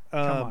 Yeah.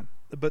 Come on.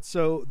 But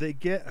so they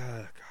get.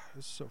 God,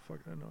 this is so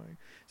fucking annoying.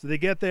 So they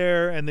get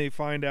there and they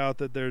find out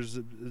that there's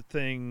a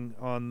thing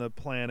on the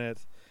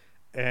planet,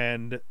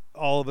 and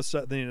all of a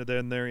sudden,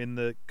 then they're in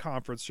the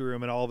conference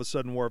room, and all of a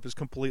sudden, Worf has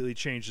completely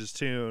changed his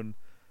tune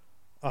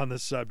on the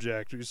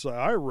subject. He's like,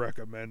 "I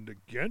recommend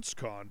against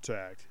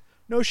contact."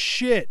 No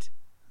shit,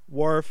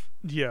 Worf.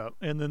 Yeah,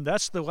 and then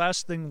that's the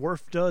last thing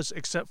Worf does,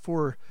 except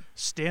for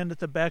stand at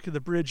the back of the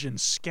bridge and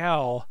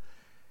scowl.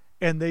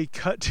 And they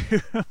cut to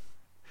him.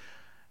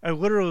 I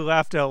literally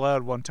laughed out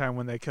loud one time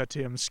when they cut to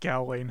him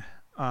scowling,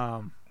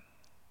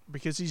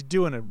 because he's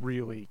doing a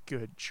really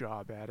good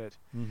job at it.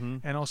 Mm-hmm.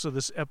 And also,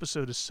 this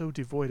episode is so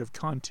devoid of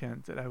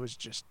content that I was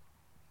just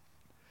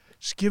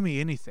give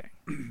me anything.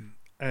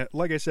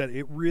 Like I said,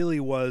 it really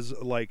was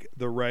like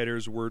the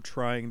writers were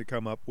trying to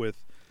come up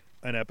with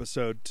an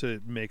episode to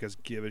make us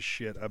give a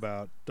shit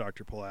about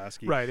Dr.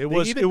 Pulaski. Right. It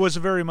was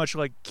very much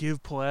like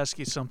give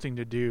Pulaski something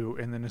to do,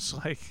 and then it's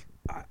like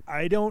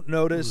I don't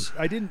notice.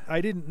 I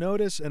didn't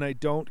notice, and I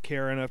don't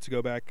care enough to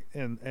go back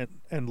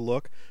and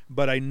look.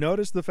 But I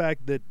noticed the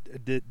fact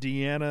that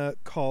Deanna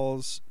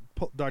calls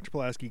Dr.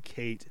 Pulaski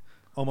Kate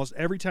almost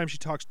every time she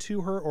talks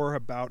to her or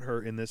about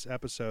her in this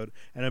episode,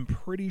 and I'm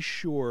pretty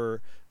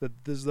sure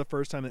that this is the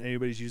first time that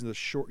anybody's used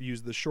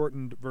the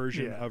shortened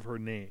version of her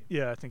name.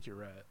 Yeah, I think you're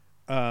right.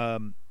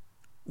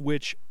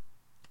 Which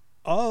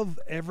of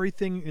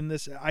everything in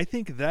this, I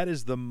think that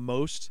is the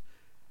most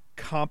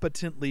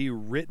competently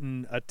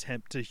written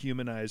attempt to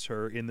humanize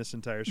her in this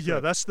entire script. Yeah,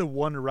 that's the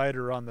one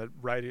writer in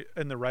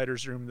the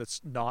writer's room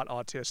that's not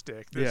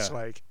autistic. That's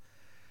like,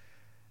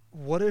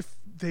 what if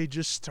they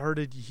just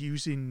started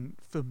using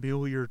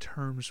familiar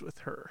terms with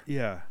her?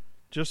 Yeah.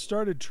 Just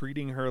started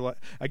treating her like,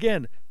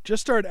 again,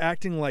 just start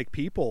acting like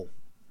people.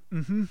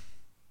 Mm-hmm.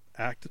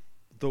 Act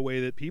the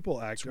way that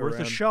people act. It's worth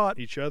a shot.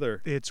 Each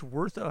other. It's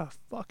worth a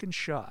fucking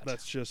shot.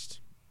 It's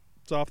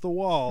off the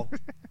wall.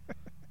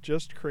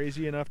 Just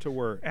crazy enough to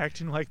work.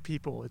 Acting like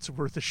people, it's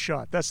worth a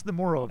shot. That's the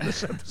moral of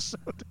this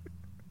episode.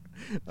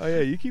 Oh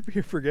yeah, you keep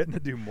forgetting to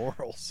do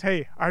morals.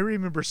 Hey, I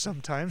remember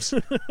sometimes.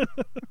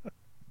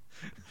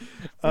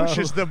 Which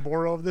is the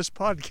moral of this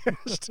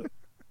podcast.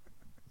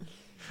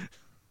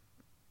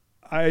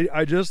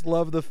 I just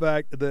love the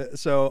fact that,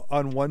 so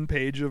on one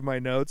page of my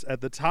notes,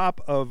 at the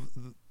top of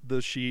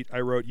the sheet,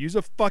 I wrote, "Use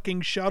a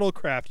fucking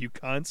shuttlecraft, you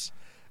cunts."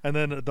 And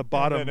then at the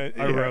bottom,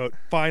 I wrote,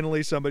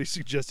 "Finally, somebody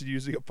suggested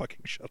using a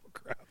fucking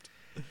shuttlecraft."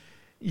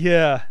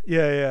 Yeah.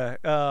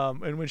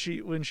 And when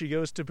she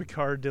goes to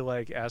Picard to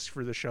like ask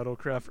for the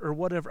shuttlecraft or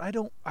whatever,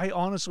 I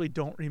honestly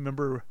don't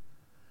remember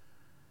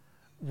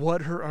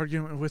what her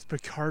argument with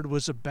Picard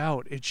was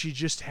about. She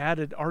just had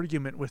an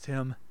argument with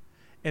him,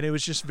 and it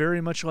was just very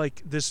much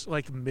like this,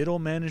 like middle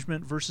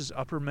management versus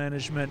upper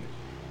management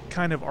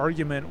kind of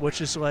argument,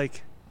 which is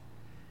like,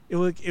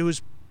 it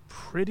was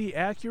pretty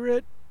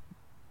accurate.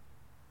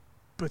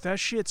 But that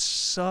shit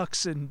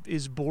sucks and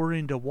is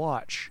boring to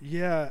watch.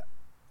 Yeah.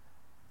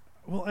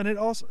 Well, and it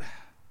also...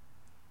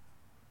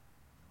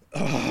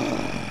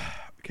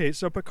 Okay,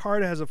 so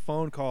Picard has a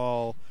phone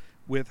call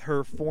with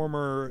her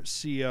former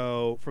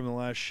CO from the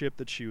last ship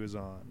that she was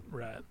on.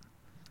 Right.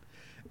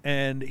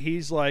 And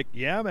he's like,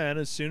 yeah, man,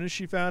 as soon as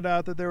she found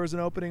out that there was an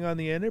opening on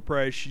the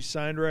Enterprise, she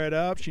signed right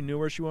up. She knew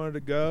where she wanted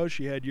to go.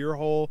 She had your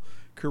whole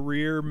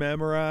career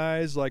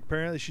memorized. Like,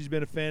 apparently she's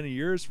been a fan of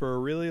yours for a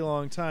really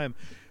long time.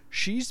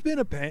 She's been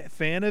a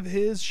fan of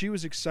his. She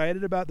was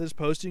excited about this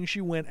posting.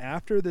 She went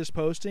after this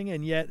posting,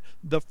 and yet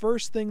the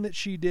first thing that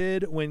she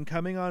did when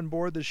coming on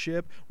board the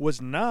ship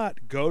was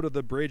not go to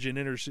the bridge and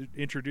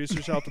introduce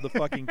herself to the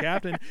fucking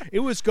captain.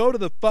 It was go to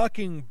the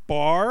fucking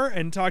bar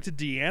and talk to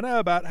Deanna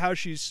about how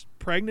she's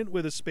pregnant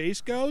with a space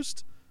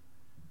ghost.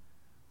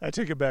 I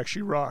take it back.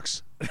 She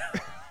rocks.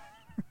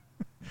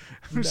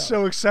 I'm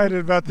so excited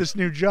about this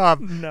new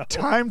job. No.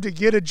 Time to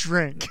get a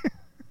drink.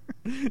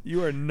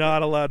 You are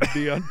not allowed to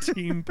be on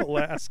Team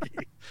Pulaski.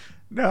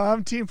 No,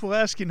 I'm Team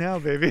Pulaski now,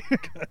 baby.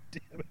 God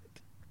damn it.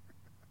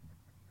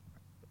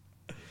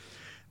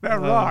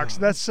 That rocks.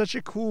 That's such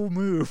a cool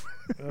move.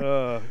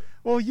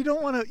 Well, you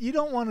don't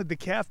want the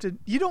captain,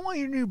 you don't want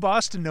your new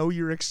boss to know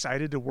you're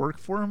excited to work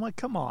for him. Like,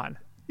 come on.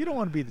 You don't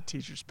want to be the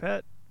teacher's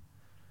pet.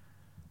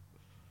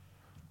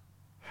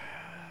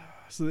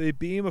 So they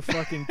beam a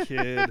fucking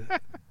kid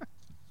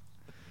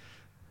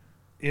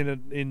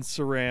in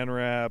saran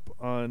wrap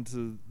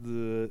onto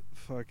the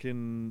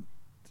fucking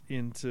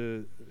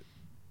into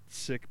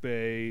sick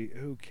bay.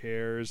 Who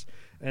cares?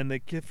 And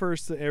they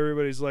first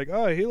everybody's like,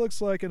 "Oh, he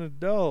looks like an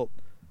adult,"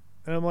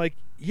 and I'm like,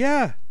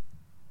 "Yeah."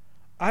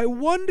 I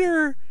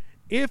wonder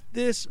if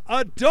this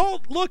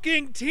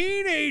adult-looking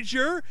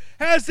teenager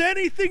has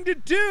anything to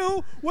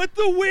do with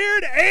the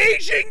weird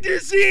aging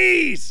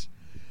disease.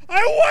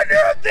 I wonder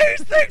if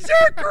these things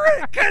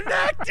are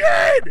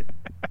connected.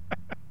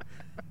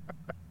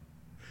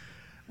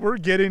 We're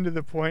getting to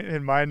the point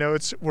in my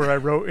notes where I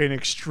wrote an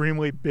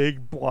extremely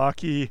big,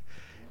 blocky,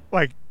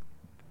 like,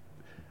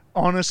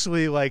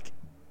 honestly, like,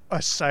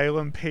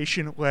 asylum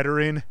patient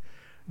lettering.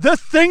 The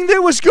thing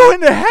that was going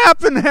to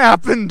happen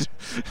happened.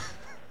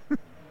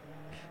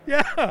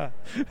 Yeah.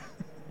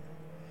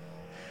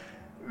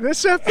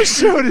 This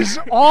episode is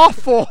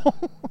awful.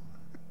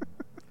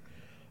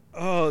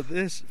 Oh,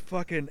 this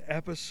fucking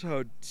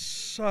episode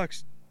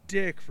sucks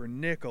dick for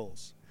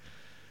nickels.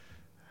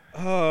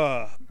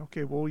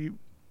 Okay, well,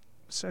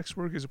 sex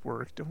work is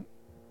work. Don't.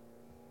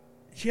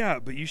 Yeah,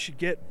 but you should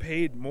get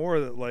paid more.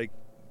 You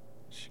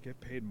should get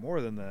paid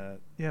more than that.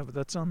 Yeah, but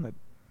that's on the.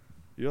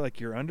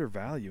 You're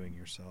undervaluing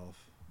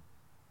yourself.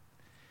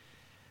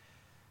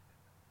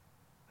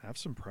 Have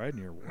some pride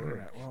in your work.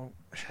 Yeah, well,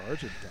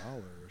 charge $1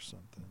 or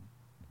something.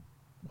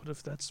 what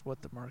if that's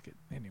what the market?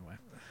 Anyway,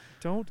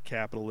 Don't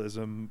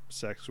capitalism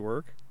sex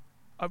work.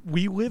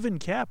 we live in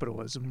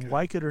capitalism,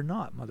 like it or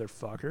not,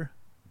 motherfucker.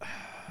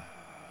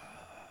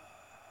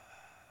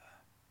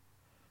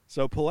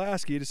 So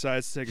Pulaski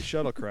decides to take a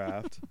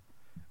shuttlecraft,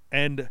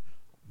 and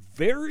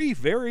very,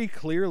 very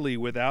clearly,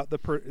 without the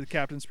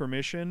captain's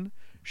permission,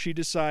 she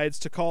decides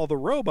to call the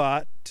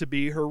robot to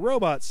be her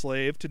robot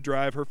slave to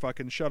drive her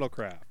fucking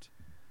shuttlecraft.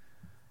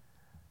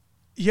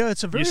 Yeah,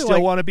 it's a very. You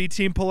still want to be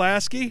Team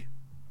Pulaski?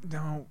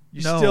 No,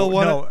 You still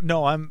wanna-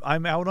 No,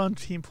 I'm out on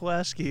Team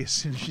Pulaski as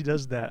soon as she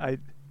does that.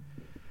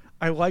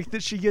 I like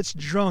that she gets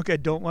drunk. I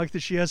don't like that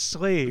she has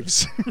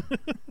slaves.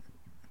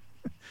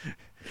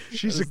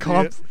 She's a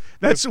comp.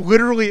 That's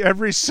literally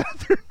every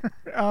Southerner.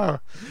 Oh.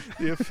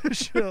 The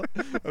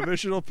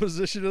official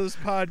position of this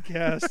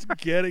podcast: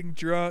 getting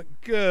drunk,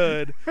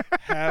 good;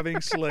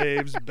 having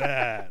slaves,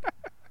 bad.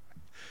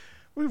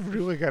 We've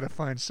really got to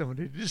find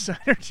somebody to design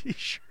our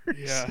T-shirts.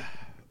 Yeah.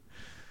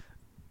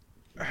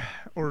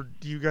 Or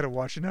do you got to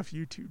watch enough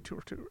YouTube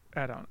to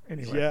add on?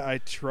 Anyway. Yeah, I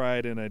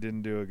tried and I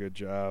didn't do a good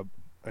job.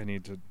 I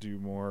need to do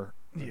more.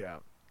 Yeah.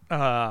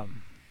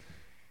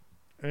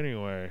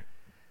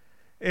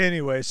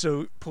 Anyway,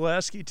 so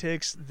Pulaski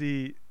takes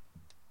the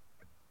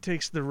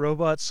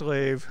robot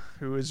slave,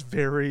 who is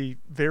very,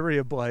 very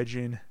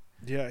obliging.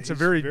 yeah, It's a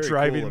very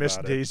driving cool Miss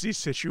about Daisy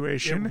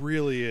situation. It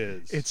really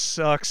is. It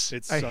sucks.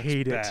 It I sucks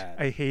hate bad.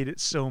 it. I hate it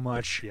so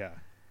much. Yeah.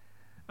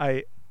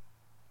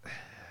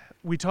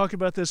 We talk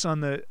about this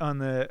on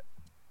the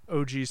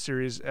OG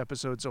series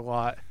episodes a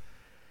lot,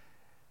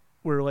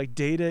 where like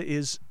Data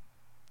is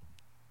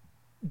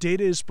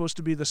supposed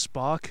to be the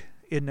Spock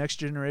in Next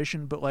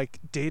Generation, but like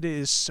Data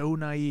is so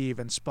naive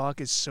and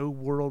Spock is so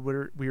world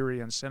weary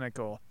and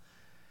cynical.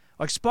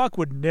 Like Spock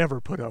would never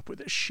put up with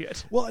this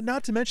shit. Well,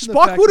 not to mention the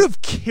Spock fact would that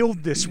have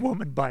killed this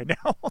woman by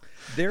now.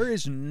 there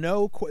is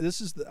no.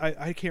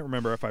 I can't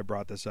remember if I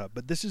brought this up,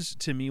 but this is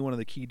to me one of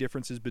the key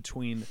differences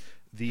between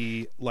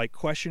the like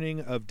questioning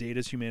of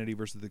Data's humanity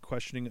versus the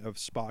questioning of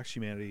Spock's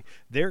humanity.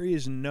 There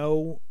is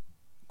no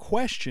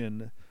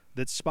question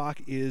that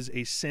Spock is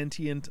a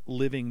sentient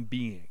living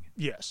being.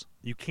 Yes.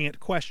 You can't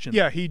question.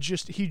 Yeah, he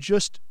just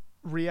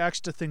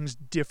reacts to things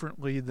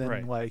differently than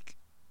Right.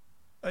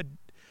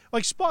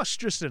 like Spock's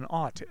just an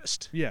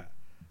autist. Yeah,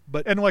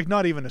 but And like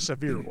not even a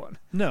severe one.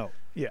 no.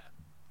 Yeah.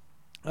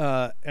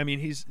 I mean,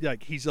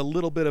 he's a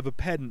little bit of a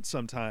pedant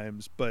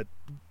sometimes, but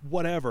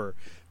whatever.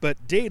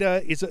 But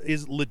Data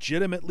is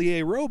legitimately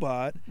a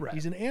robot. Right.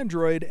 He's an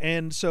android,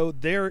 and so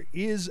there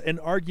is an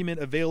argument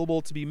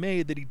available to be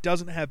made that he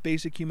doesn't have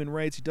basic human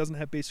rights. He doesn't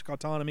have basic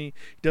autonomy.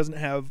 He doesn't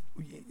have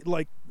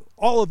like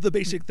all of the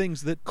basic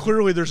things that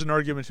Clearly there's an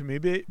argument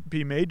to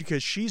be made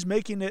because she's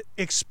making it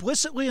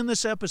explicitly in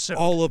this episode.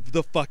 all of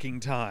the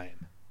fucking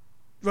time.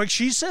 Like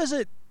she says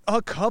it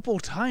a couple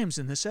times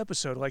in this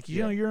episode. Like, you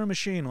Yeah. know, you're a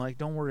machine. Like,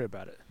 don't worry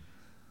about it.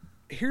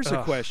 Here's a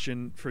Ugh.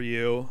 question for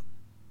you.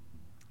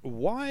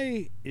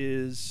 Why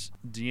is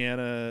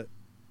Deanna,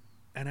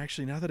 and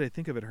actually now that I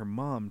think of it, her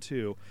mom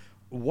too,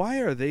 why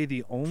are they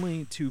the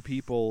only two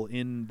people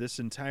in this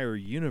entire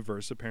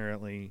universe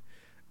apparently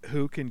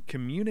who can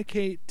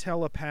communicate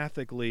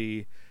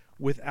telepathically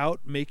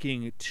without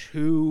making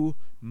too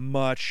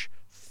much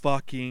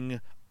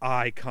fucking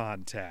eye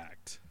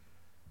contact?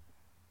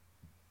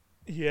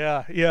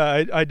 Yeah,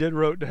 I did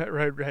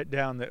write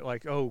down that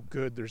like, oh,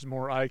 good, there's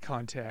more eye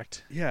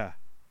contact. Yeah.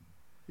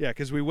 Yeah,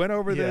 because we went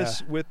over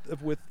this with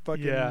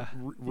fucking Yeah.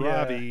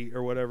 Ravi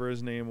or whatever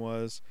his name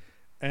was,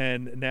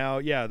 and now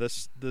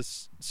this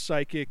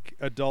psychic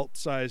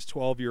adult-sized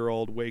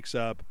 12-year-old wakes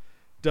up,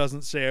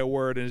 doesn't say a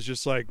word, and is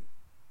just like,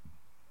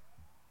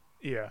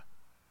 Yeah,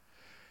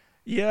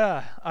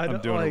 I'm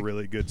doing a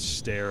really good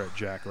stare at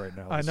Jack right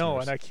now. I know,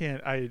 listeners. and I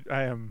can't.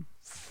 I am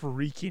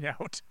freaking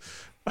out.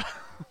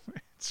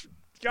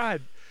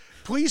 God,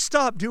 please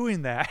stop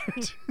doing that.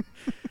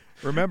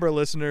 Remember,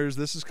 listeners,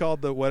 this is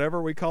called the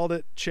whatever we called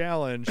it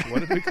challenge. What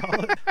did we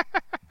call it?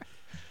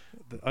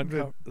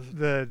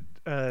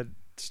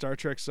 Star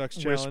Trek sucks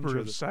challenge, Whisper or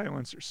of the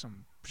Silence or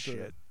some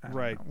shit. I don't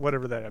right. know.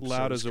 Whatever that episode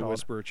loud is as a called.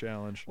 whisper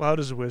challenge. Loud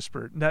as a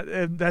whisper.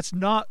 That's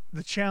not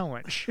the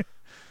challenge.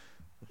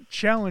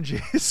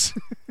 Challenge is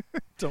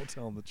Don't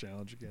tell them the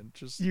challenge again.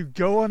 Just you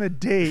go on a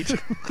date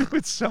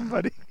with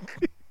somebody.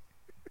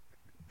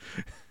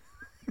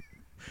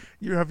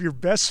 You have your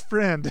best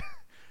friend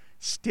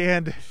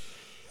stand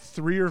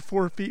 3 or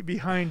 4 feet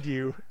behind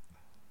you,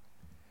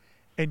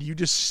 and you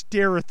just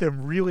stare at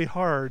them really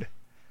hard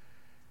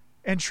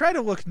and try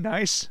to look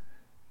nice.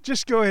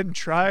 Just go ahead and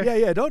try.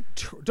 yeah.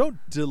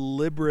 Don't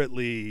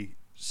deliberately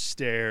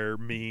stare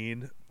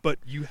mean, but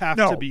you have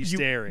to be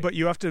staring. But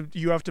you have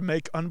to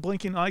make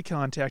unblinking eye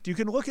contact. You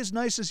can look as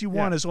nice as you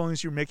want as long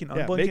as you're making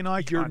unblinking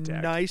eye your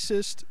contact.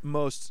 nicest,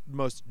 most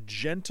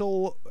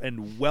gentle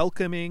and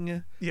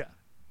welcoming, Yeah.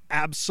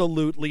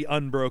 absolutely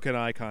unbroken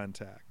eye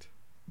contact.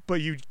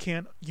 But you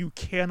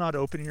cannot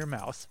open your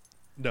mouth.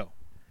 No.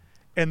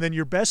 And then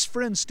your best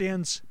friend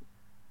stands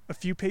a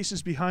few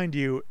paces behind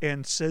you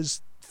and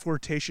says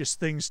flirtatious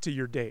things to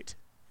your date.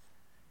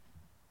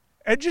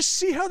 And just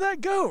see how that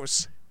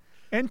goes.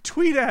 And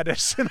tweet at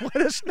us and let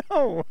us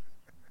know.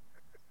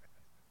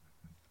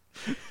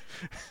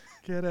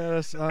 Get at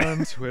us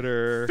on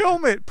Twitter.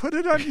 Film it. Put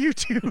it on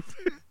YouTube.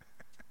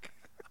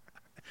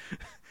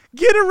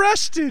 Get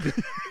arrested.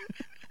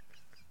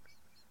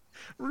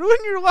 Ruin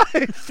your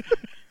life.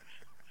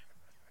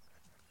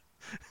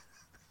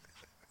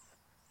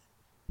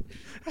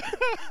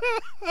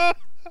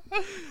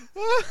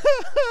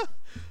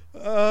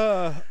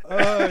 I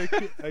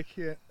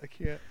can't.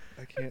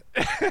 Okay.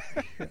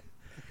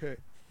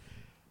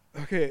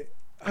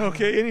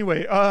 Okay,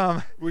 anyway,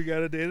 We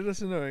got a date. It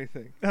doesn't know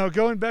anything. now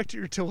going back to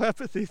your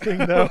telepathy thing,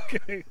 though.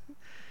 Okay.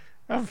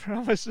 I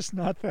promise it's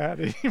not that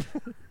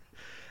anymore.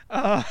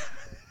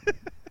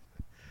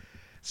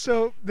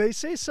 So they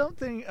say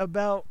something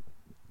about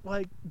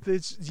like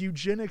this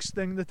eugenics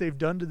thing that they've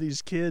done to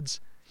these kids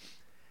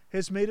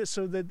has made it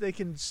so that they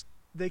can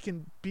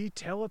be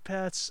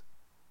telepaths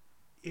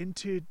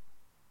into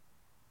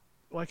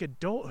like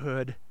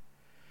adulthood,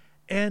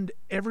 and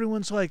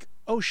everyone's like,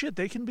 oh shit,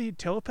 they can be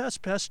telepaths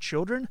past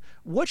children,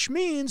 which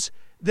means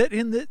that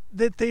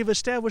that they've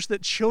established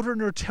that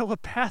children are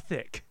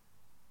telepathic,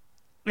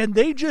 and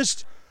they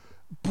just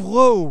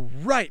blow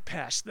right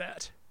past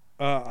that.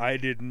 I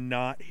did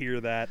not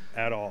hear that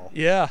at all.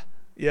 Yeah.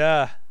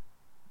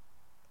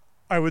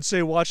 I would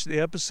say watch the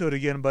episode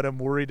again, but I'm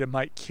worried it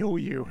might kill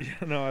you.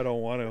 No, I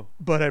don't want to.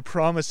 But I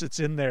promise it's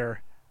in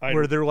there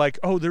where they're like,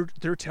 oh, they're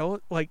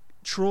like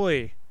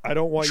Troy. I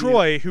don't want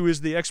Troy, who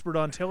is the expert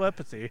on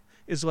telepathy,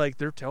 is like,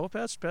 they're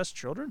telepaths past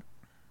children?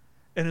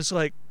 And it's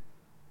like,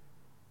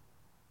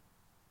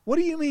 what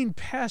do you mean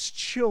past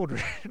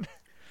children?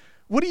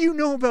 What do you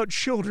know about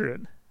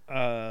children?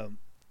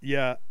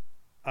 Yeah,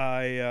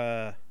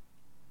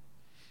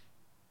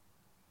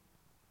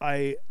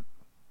 I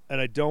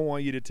and I don't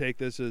want you to take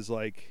this as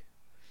like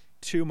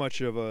too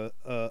much of a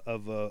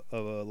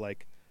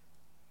like,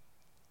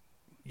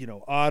 you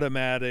know,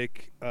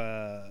 automatic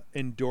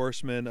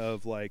endorsement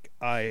of like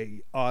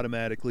I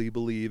automatically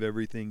believe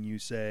everything you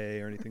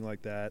say or anything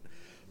like that,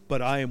 but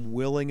I am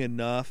willing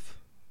enough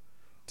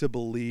to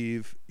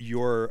believe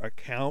your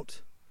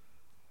account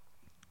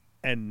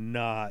and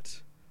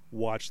not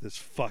watch this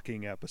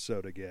fucking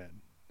episode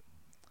again.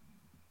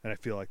 And I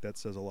feel like that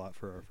says a lot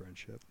for our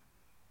friendship.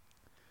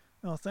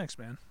 Oh, thanks,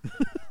 man.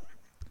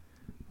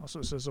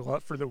 Also says a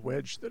lot for the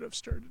wedge that I've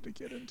started to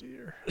get into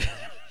here.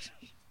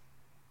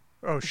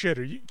 Oh shit!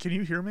 Can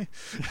you hear me?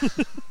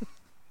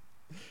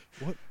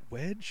 What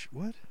wedge?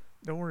 What?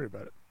 Don't worry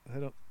about it. I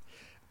don't.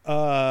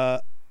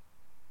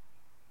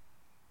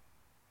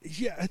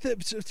 Yeah, I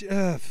think.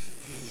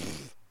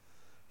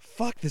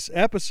 Fuck this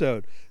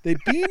episode. They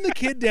beam the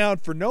kid down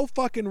for no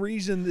fucking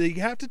reason. They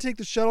have to take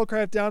the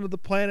shuttlecraft down to the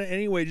planet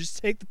anyway.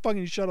 Just take the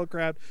fucking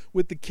shuttlecraft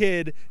with the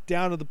kid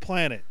down to the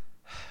planet.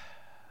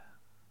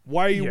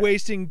 Why are you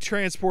wasting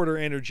transporter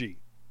energy?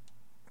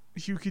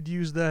 You could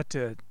use that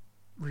to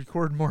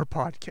record more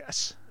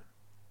podcasts.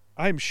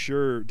 I'm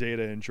sure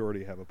Data and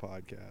Jordy have a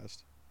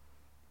podcast.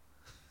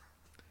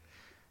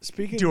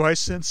 Do I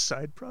sense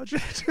side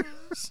project?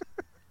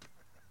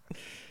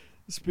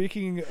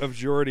 Speaking of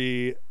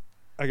Jordy,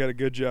 I got a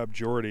good job,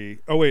 Jordy.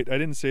 Oh wait, I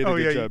didn't say the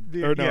good job.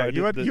 Or no,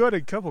 you had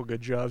a couple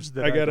good jobs.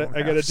 That I got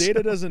a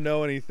Data doesn't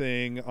know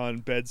anything on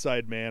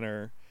Bedside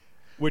Manor,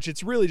 which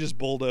it's really just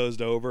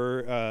bulldozed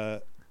over.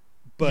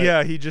 But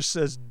yeah, he just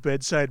says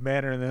Bedside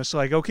Manor, and then it's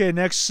like, okay,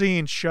 next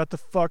scene, shut the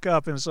fuck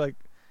up, and it's like,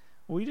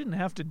 well, you didn't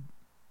have to.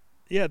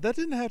 Yeah, that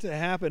didn't have to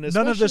happen.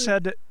 None of this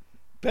had to.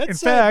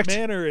 Bedside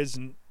Manor is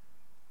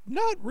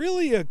not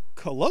really a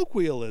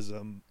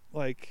colloquialism.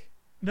 Like,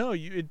 no,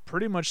 it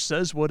pretty much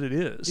says what it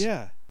is.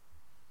 Yeah,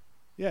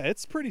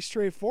 it's a pretty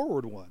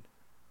straightforward one.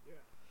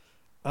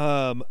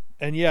 Yeah.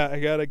 And yeah, I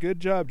got a good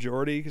job,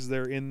 Jordy, because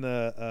they're in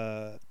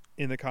the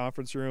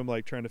conference room,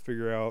 like trying to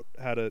figure out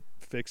how to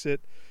fix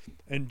it.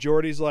 And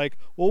Jordy's like,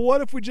 well,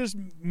 what if we just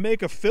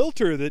make a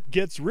filter that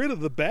gets rid of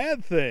the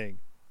bad thing?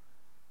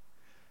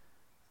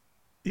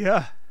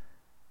 Yeah.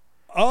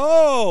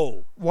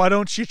 Oh, Why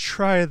don't you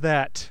try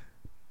that?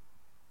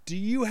 do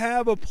you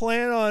have a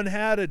plan on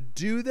how to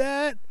do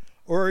that?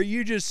 Or are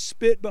you just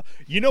spit?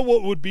 You know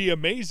what would be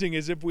amazing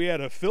is if we had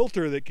a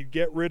filter that could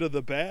get rid of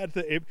the bad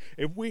thing.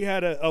 If we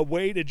had a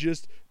way to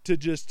just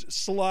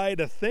slide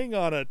a thing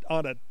on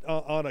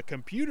a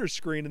computer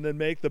screen and then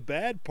make the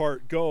bad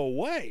part go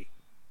away.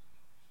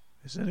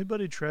 Has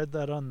anybody tried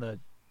that on the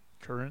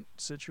current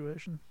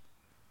situation?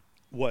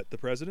 What, the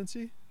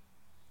presidency?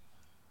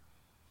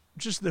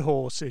 Just the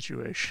whole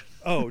situation.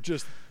 Oh,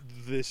 just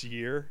this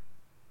year.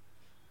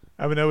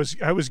 I mean, I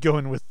was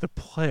going with the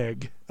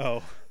plague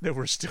Oh, that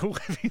we're still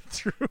living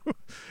through.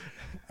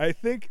 I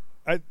think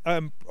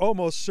I'm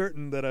almost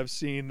certain that I've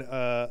seen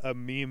a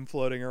meme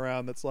floating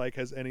around that's like,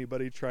 has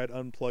anybody tried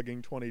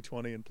unplugging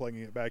 2020 and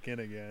plugging it back in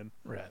again?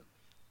 Right.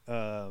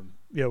 Um,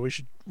 Yeah, we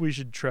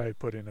should try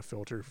putting a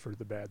filter for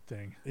the bad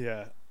thing.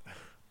 yeah.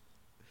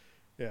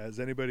 Yeah, has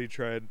anybody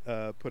tried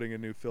putting a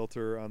new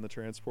filter on the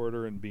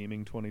transporter and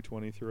beaming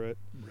 2020 through it?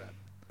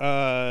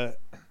 Right.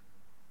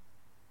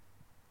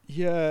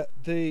 Yeah,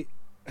 they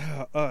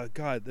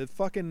God,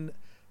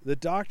 the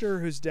doctor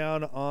who's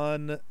down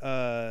on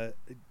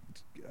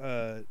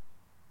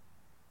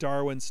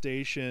Darwin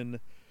Station,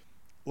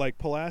 like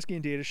Pulaski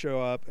and Data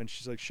show up and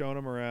she's like showing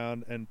him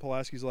around and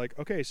Pulaski's like,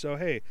 "Okay, so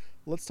hey,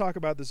 let's talk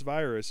about this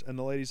virus." And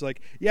the lady's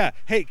like, "Yeah,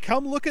 hey,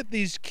 come look at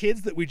these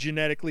kids that we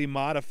genetically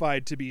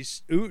modified to be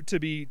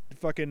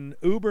fucking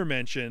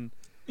Ubermenschen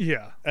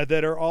Yeah.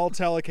 that are all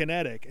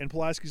telekinetic." And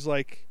Pulaski's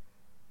like,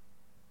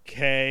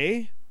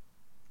 "Okay."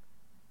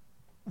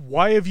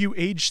 Why have you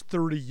aged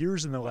 30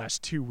 years in the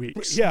last 2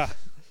 weeks? Yeah.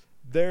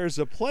 There's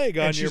a plague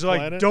on And your she's like,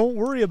 planet. don't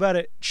worry about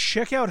it.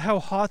 Check out how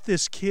hot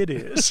this kid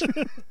is.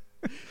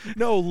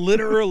 No,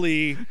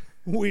 literally,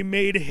 we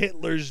made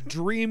Hitler's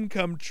dream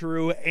come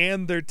true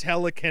and they're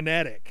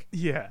telekinetic.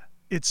 Yeah.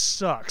 It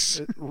sucks.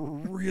 It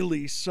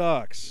really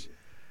sucks.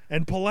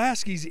 And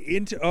Pulaski's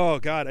into... Oh,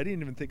 God, I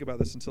didn't even think about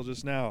this until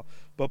just now.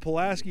 But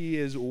Pulaski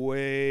is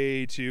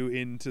way too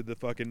into the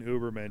fucking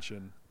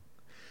Ubermenschen.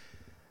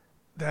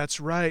 That's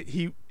right.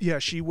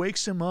 She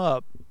wakes him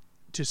up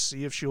to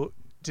see if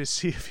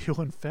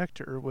he'll infect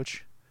her,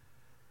 which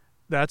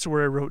that's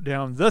where I wrote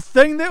down the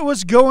thing that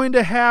was going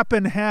to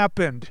happen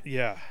happened.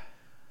 Yeah.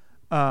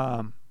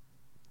 But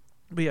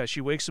yeah,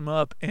 she wakes him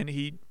up and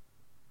he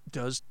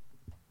does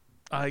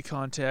eye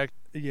contact,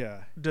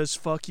 Yeah. does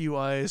fuck you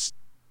eyes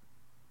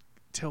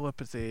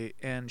telepathy,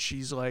 and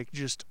she's like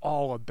just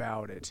all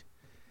about it.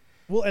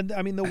 Well, and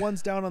I mean the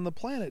ones down on the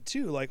planet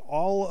too, like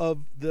all of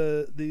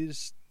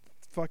these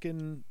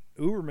fucking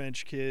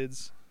Ubermensch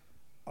kids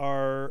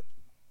are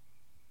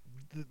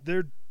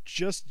they're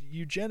just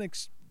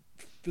eugenics.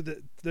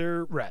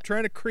 They're Right.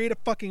 trying to create a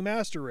fucking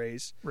master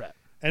race. Right.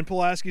 And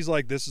Pulaski's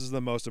like, this is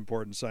the most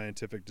important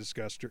scientific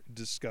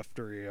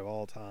discovery of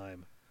all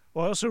time.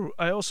 Well,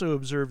 I also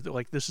observed that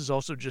like this is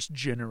also just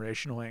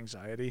generational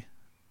anxiety,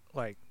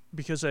 like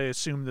because I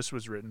assume this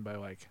was written by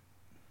like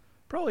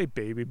probably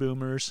baby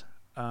boomers.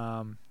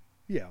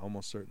 Yeah,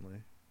 almost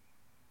certainly.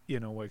 You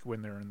know, like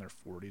when they're in their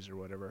 40s or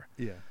whatever.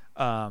 Yeah.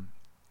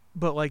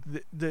 But like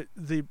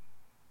the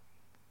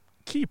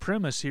key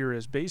premise here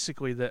is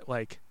basically that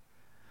like,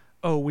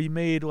 oh, we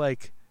made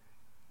like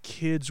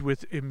kids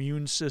with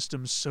immune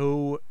systems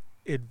so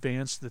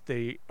advanced that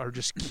they are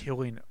just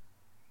killing.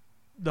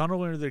 Not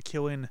only are they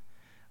killing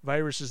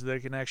viruses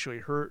that can actually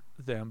hurt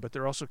them, but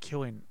they're also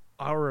killing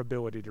our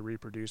ability to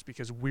reproduce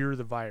because we're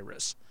the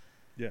virus.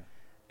 Yeah.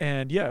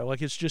 And yeah,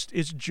 like it's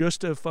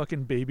just a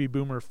fucking baby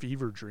boomer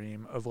fever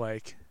dream of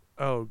like,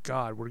 oh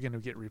God, we're gonna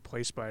get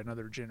replaced by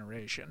another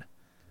generation,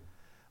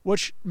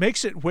 which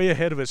makes it way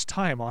ahead of its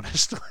time,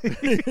 honestly.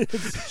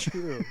 It's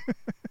true.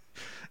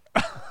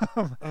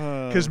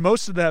 Because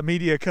most of that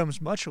media comes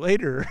much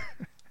later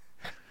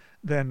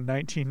than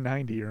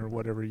 1990 or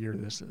whatever year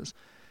this is.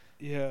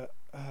 Yeah.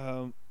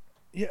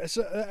 Yeah.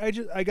 So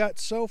I got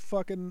so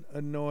fucking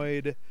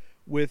annoyed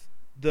with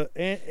at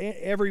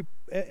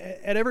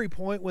every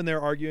point when they're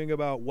arguing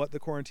about what the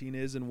quarantine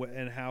is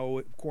and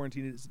how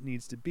quarantine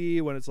needs to be,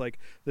 when it's like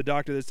the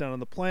doctor that's down on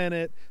the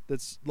planet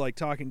that's like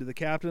talking to the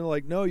captain,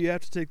 like, no, you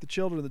have to take the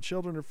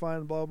children are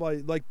fine, blah, blah,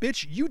 blah. Like,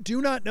 bitch, you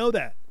do not know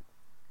that.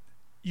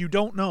 You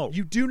don't know.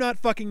 You do not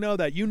fucking know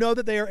that. You know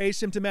that they are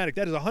asymptomatic.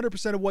 That is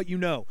 100% of what you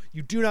know.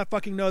 You do not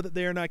fucking know that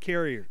they are not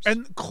carriers.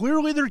 And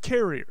clearly they're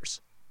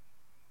carriers.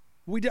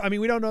 We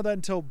don't know that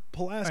until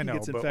Pulaski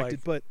gets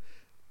infected, but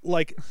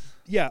like,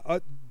 yeah,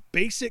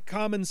 basic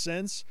common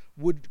sense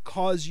would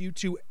cause you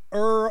to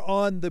err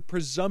on the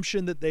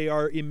presumption that they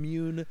are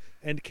immune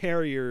and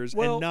carriers,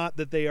 and not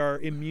that they are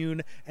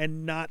immune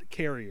and not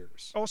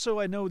carriers. Also,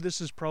 I know this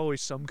is probably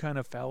some kind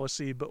of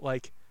fallacy, but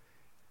like,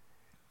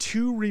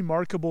 two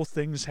remarkable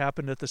things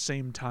happened at the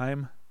same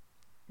time.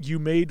 You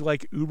made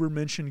like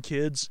Ubermenschen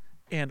kids,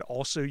 and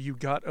also you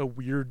got a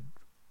weird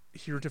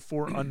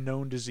heretofore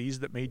unknown disease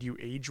that made you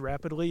age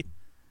rapidly.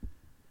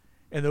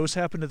 And those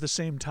happened at the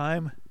same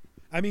time.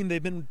 I mean,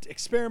 they've been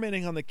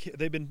experimenting on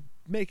they've been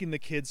making the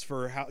kids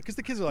for because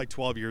the kids are like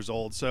 12 years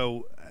old.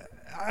 So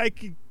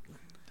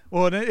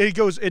Well, and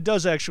it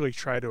does actually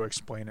try to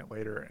explain it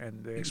later,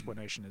 and the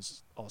explanation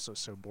is also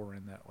so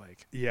boring that,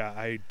 like, Yeah,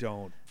 I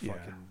don't yeah,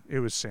 fucking. it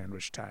was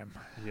sandwich time.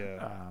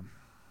 Yeah.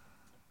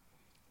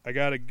 I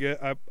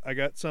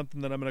got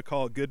something that I'm gonna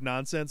call good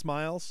nonsense,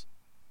 Miles.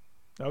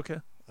 Okay.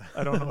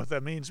 I don't know what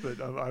that means,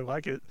 but I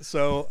like it.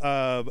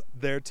 So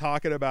they're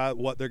talking about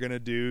what they're gonna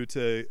do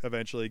to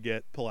eventually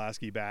get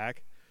Pulaski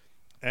back,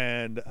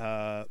 and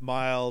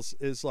Miles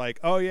is like,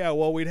 "Oh yeah,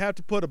 well we'd have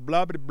to put a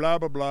blah blah blah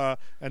blah blah,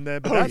 and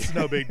then but that's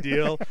no big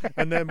deal,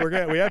 and then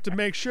we have to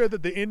make sure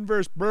that the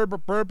inverse burp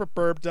burp burp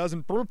burp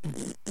doesn't burp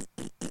doop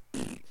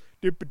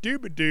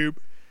doop doop."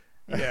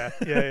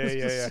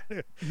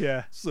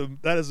 Yeah. So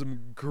that is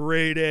some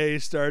grade A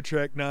Star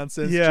Trek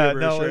nonsense. Yeah,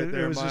 gibberish no, right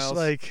there, it was Miles. just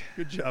like,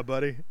 Good job,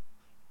 buddy.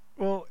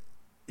 well,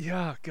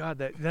 yeah, God,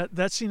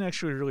 that scene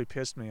actually really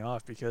pissed me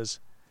off because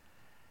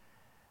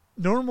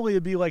normally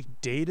it'd be like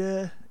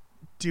Data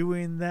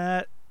doing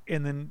that,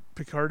 and then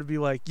Picard would be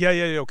like, yeah,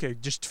 okay,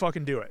 just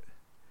fucking do it.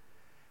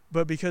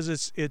 But because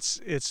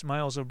it's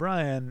Miles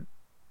O'Brien,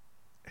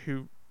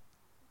 who,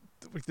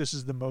 like, this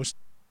is the most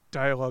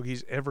dialogue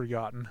he's ever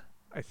gotten,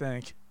 I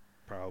think.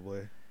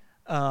 Probably.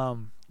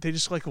 They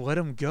just like let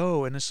him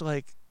go, and it's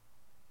like,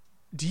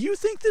 do you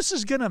think this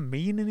is gonna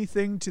mean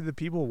anything to the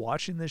people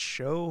watching this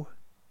show?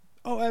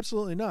 Oh,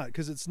 absolutely not,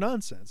 because it's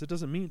nonsense. It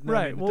doesn't mean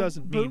Right. It Well,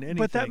 doesn't mean anything.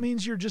 But that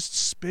means you're just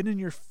spinning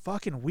your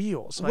fucking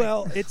wheels. Like,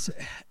 Well,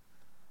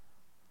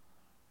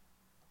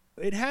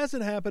 it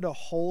hasn't happened a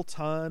whole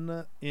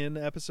ton in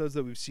episodes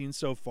that we've seen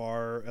so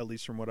far, at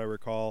least from what I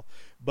recall.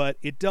 But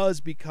it does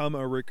become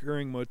a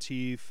recurring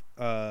motif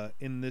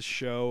in this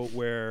show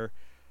where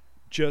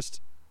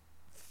just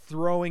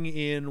throwing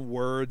in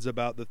words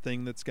about the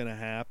thing that's going to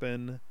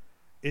happen,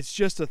 it's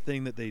just a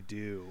thing that they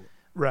do.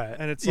 right.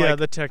 And it's yeah, like,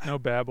 the techno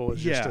babble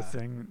is just Yeah. a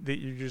thing that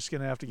you're just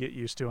gonna have to get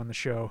used to on the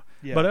show.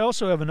 Yeah. But I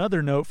also have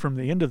another note from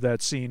the end of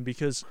that scene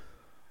because,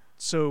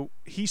 so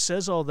he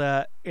says all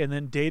that, and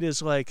then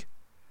Data's like,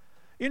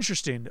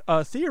 interesting.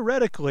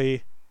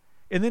 Theoretically,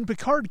 and then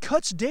Picard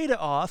cuts Data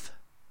off.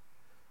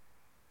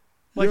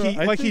 Like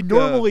Yeah, I he think,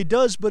 normally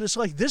does, but it's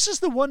like this is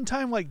the one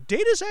time like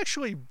Data's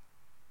actually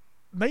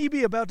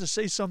maybe about to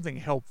say something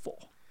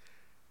helpful.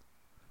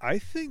 I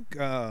think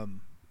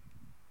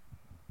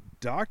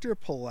Dr.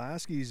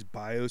 Pulaski's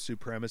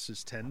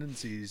biosupremacist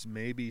tendencies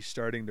may be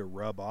starting to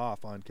rub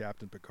off on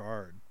Captain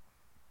Picard.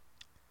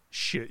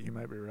 Shit, you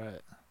might be right.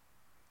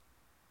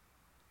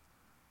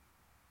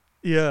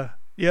 Yeah,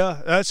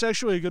 that's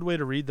actually a good way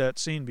to read that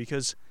scene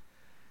because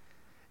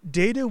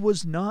Data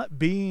was not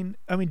being.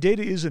 I mean,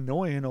 Data is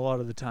annoying a lot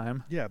of the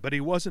time. Yeah, but he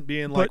wasn't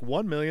being But- like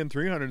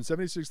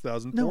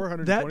 1,376,400.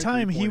 No, that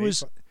time he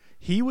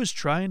was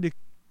trying to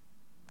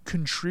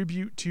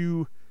contribute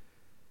to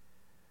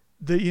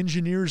the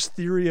engineers'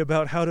 theory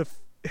about how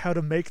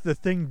to make the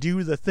thing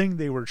do the thing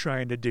they were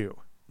trying to do,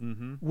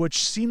 Mm-hmm.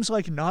 which seems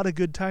like not a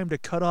good time to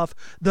cut off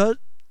the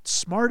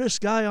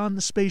smartest guy on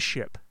the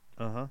spaceship.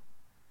 Uh-huh.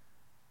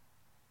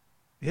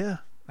 Yeah.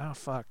 Oh,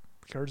 fuck.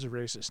 Picard's a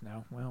racist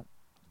now. Well,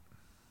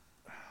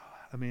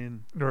 I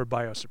mean, or a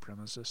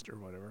biosupremacist or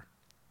whatever.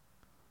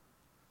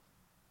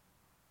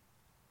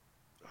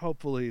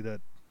 hopefully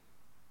that.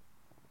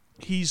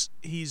 He's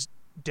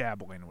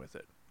dabbling with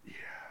it. Yeah.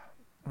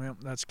 Well,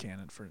 that's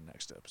canon for the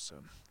next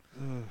episode.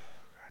 God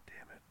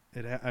damn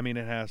it!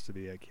 It has to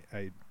be.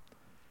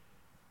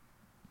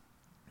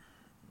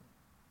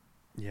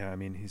 Yeah, I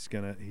mean, he's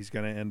gonna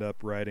end up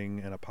writing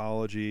an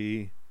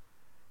apology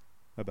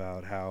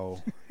about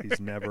how he's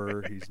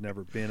never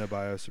been a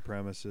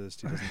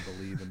biosupremacist. He doesn't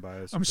believe in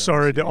biosupremacy. I'm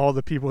sorry to all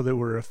the people that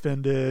were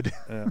offended.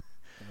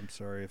 I'm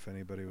sorry if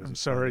anybody was. I'm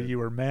sorry offended. you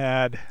were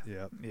mad.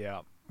 Yep. Yeah,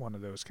 one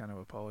of those kind of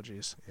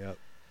apologies. Yep.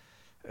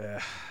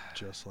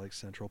 Just like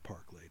Central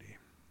Park Lady.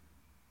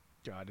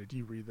 God, did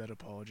you read that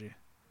apology?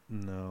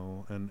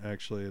 No, and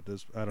actually,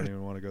 I don't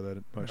even want to go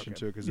that much Okay.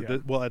 into it because Yeah.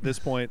 at this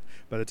point,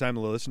 by the time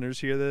the listeners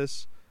hear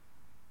this,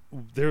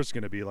 there's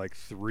going to be like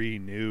 3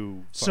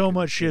 new. So fucking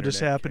much shit is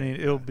internet happening.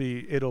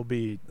 Karen- It'll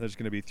be. There's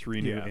going to be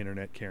 3 new Yeah.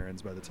 internet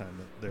Karens by the time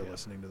that they're Yeah.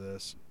 listening to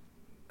this.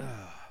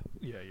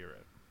 Yeah, you're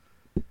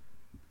right.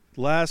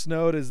 Last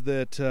note is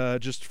that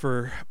just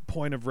for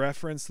point of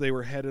reference, they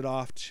were headed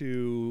off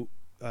to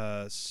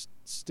Star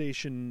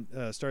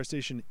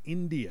Station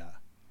India.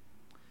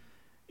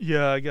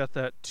 Yeah, I got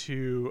that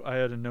too. I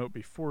had a note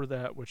before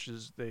that, which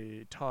is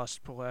they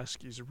tossed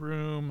Pulaski's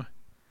room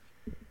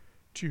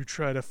to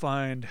try to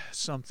find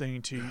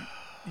something to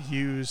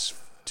use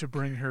to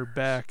bring her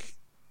back.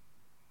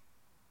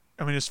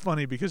 I mean, it's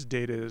funny because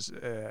Data is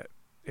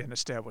an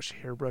established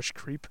hairbrush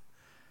creep.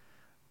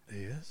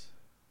 He is?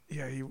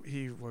 Yeah,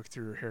 he looked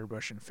through her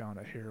hairbrush and found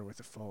a hair with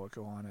a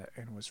follicle on it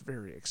and was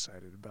very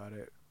excited about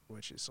it,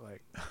 which is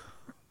like...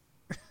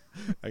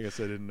 I guess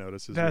I didn't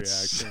notice his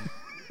That's- reaction.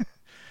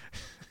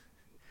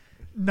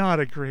 Not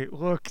a great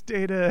look,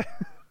 Data.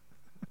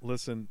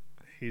 Listen,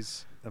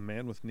 he's a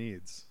man with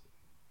needs.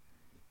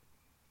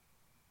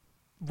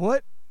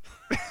 What?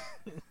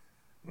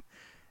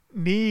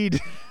 Need.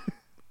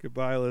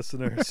 Goodbye,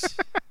 listeners.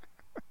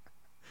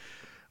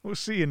 We'll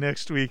see you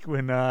next week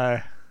when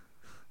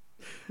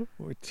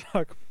When we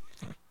talk,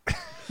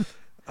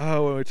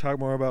 when we talk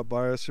more about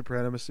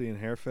biosupremacy and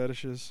hair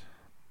fetishes.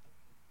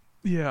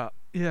 Yeah.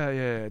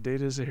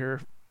 Data's a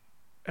hair.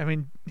 I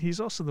mean, he's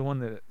also the one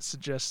that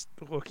suggests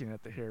looking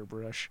at the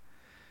hairbrush.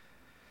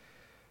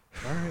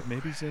 All right,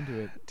 maybe he's into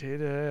it.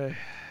 Data,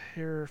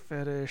 hair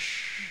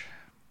fetish.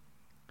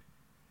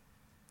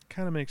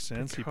 Kind of makes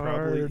sense.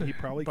 Picard, he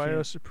probably can't.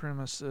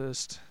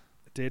 biosupremacist.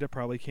 Data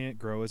probably can't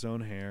grow his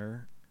own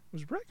hair.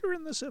 Was Riker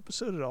in this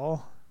episode at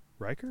all?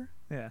 Riker?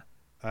 Yeah.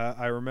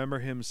 I remember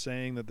him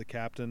saying that the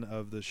captain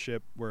of the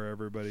ship where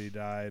everybody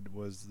died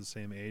was the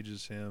same age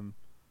as him.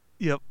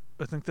 Yep.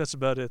 I think that's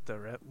about it, though,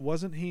 right?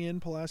 Wasn't he in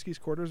Pulaski's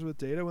quarters with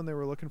Data when they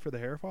were looking for the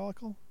hair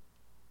follicle?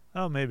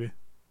 Oh, maybe. It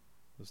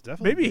was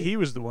definitely Maybe he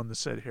was the one that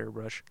said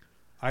hairbrush.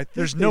 I think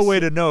There's they no way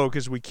said- to know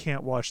because we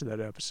can't watch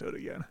that episode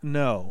again.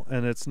 No,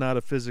 and it's not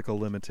a physical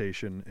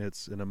limitation;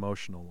 it's an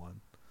emotional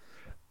one.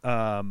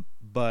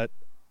 But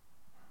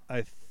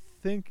I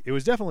think it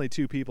was definitely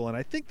two people, and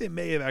I think they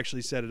may have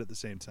actually said it at the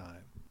same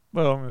time.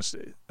 Well, I'm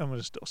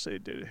gonna still say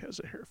Data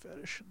has a hair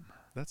fetish.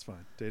 That's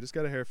fine. Data's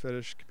got a hair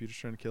fetish. Computer's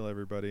trying to kill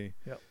everybody.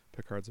 Yep.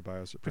 Picard's a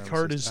biosupremacist.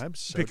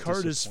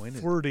 Picard is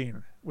disappointed.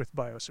 flirting with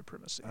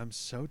biosupremacy. I'm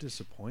so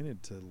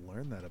disappointed to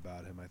learn that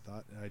about him. I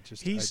thought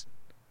He's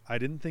I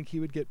didn't think he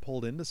would get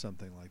pulled into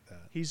something like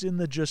that. he's in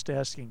the just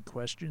asking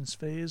questions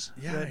phase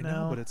Yeah, right I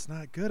now. know, but it's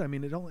not good. I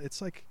mean,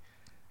 it's like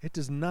it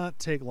does not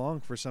take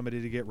long for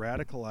somebody to get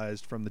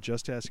radicalized from the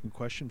just asking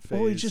question phase.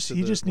 well, he to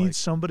just the, needs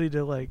somebody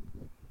to like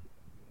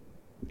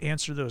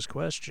answer those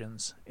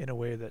questions in a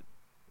way that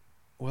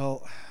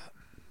Well,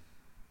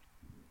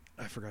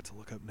 I forgot to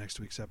look up next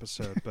week's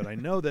episode, but I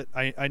know that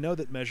I know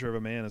that Measure of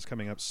a Man is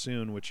coming up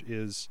soon, which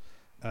is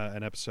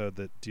an episode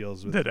that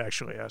deals with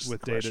actually asks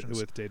with the Data questions.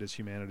 with Data's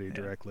humanity Yeah.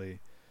 directly.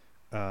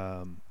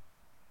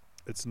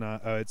 It's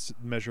not. It's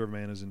Measure of a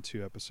Man is in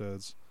 2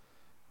 episodes.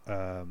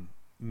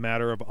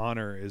 Matter of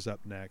Honor is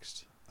up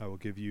next. I will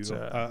give you. It's,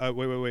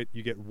 wait!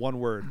 You get one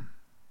word.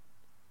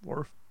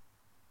 Worf.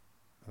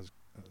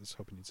 I was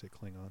hoping you'd say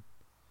Klingon,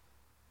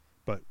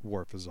 but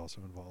Worf is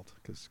also involved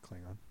because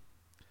Klingon.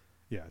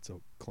 Yeah, it's a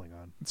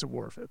Klingon. It's a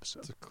Worf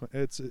episode.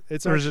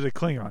 It's Or is it a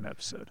Klingon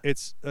episode?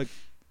 It's a.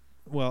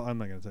 Well, I'm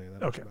not going to tell you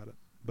that much Okay. about it,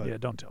 but Yeah,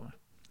 don't tell me.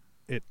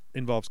 it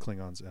involves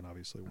Klingons and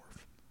obviously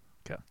Worf.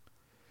 'Kay.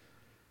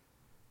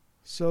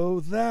 So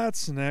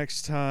that's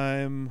next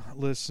time,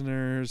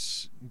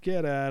 listeners.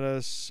 Get at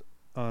us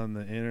on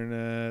the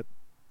internet,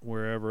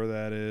 wherever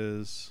that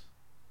is.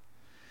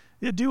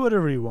 Yeah, do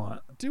whatever you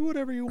want. Do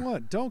whatever you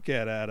want. Don't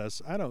get at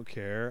us. I don't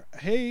care.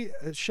 Hey,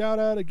 shout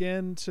out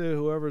again to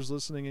whoever's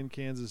listening in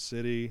Kansas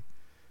City,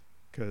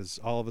 because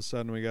all of a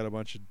sudden we got a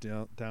bunch of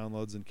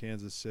downloads in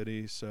Kansas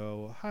City.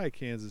 So, hi,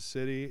 Kansas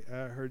City.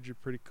 I heard you're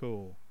pretty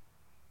cool.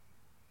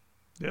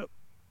 Yep.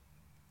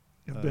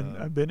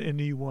 I've been in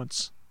you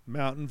once.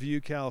 Mountain View,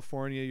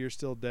 California, you're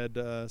still dead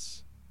to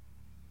us.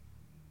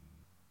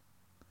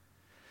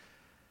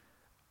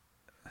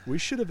 We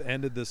should have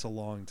ended this a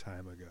long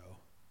time ago.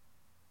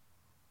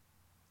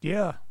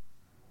 Yeah.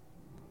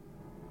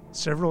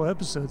 Several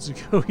episodes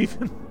ago,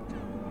 even.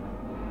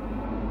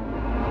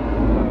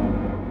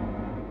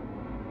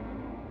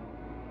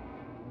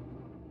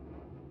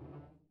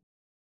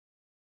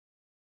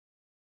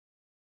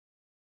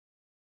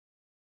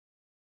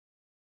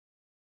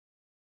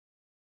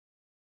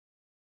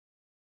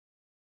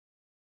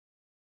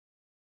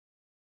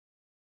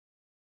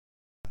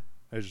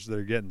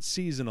 They're getting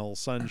seasonal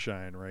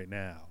sunshine right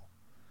now,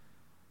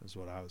 is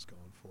what I was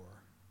going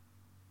for.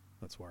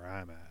 That's where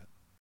I'm at.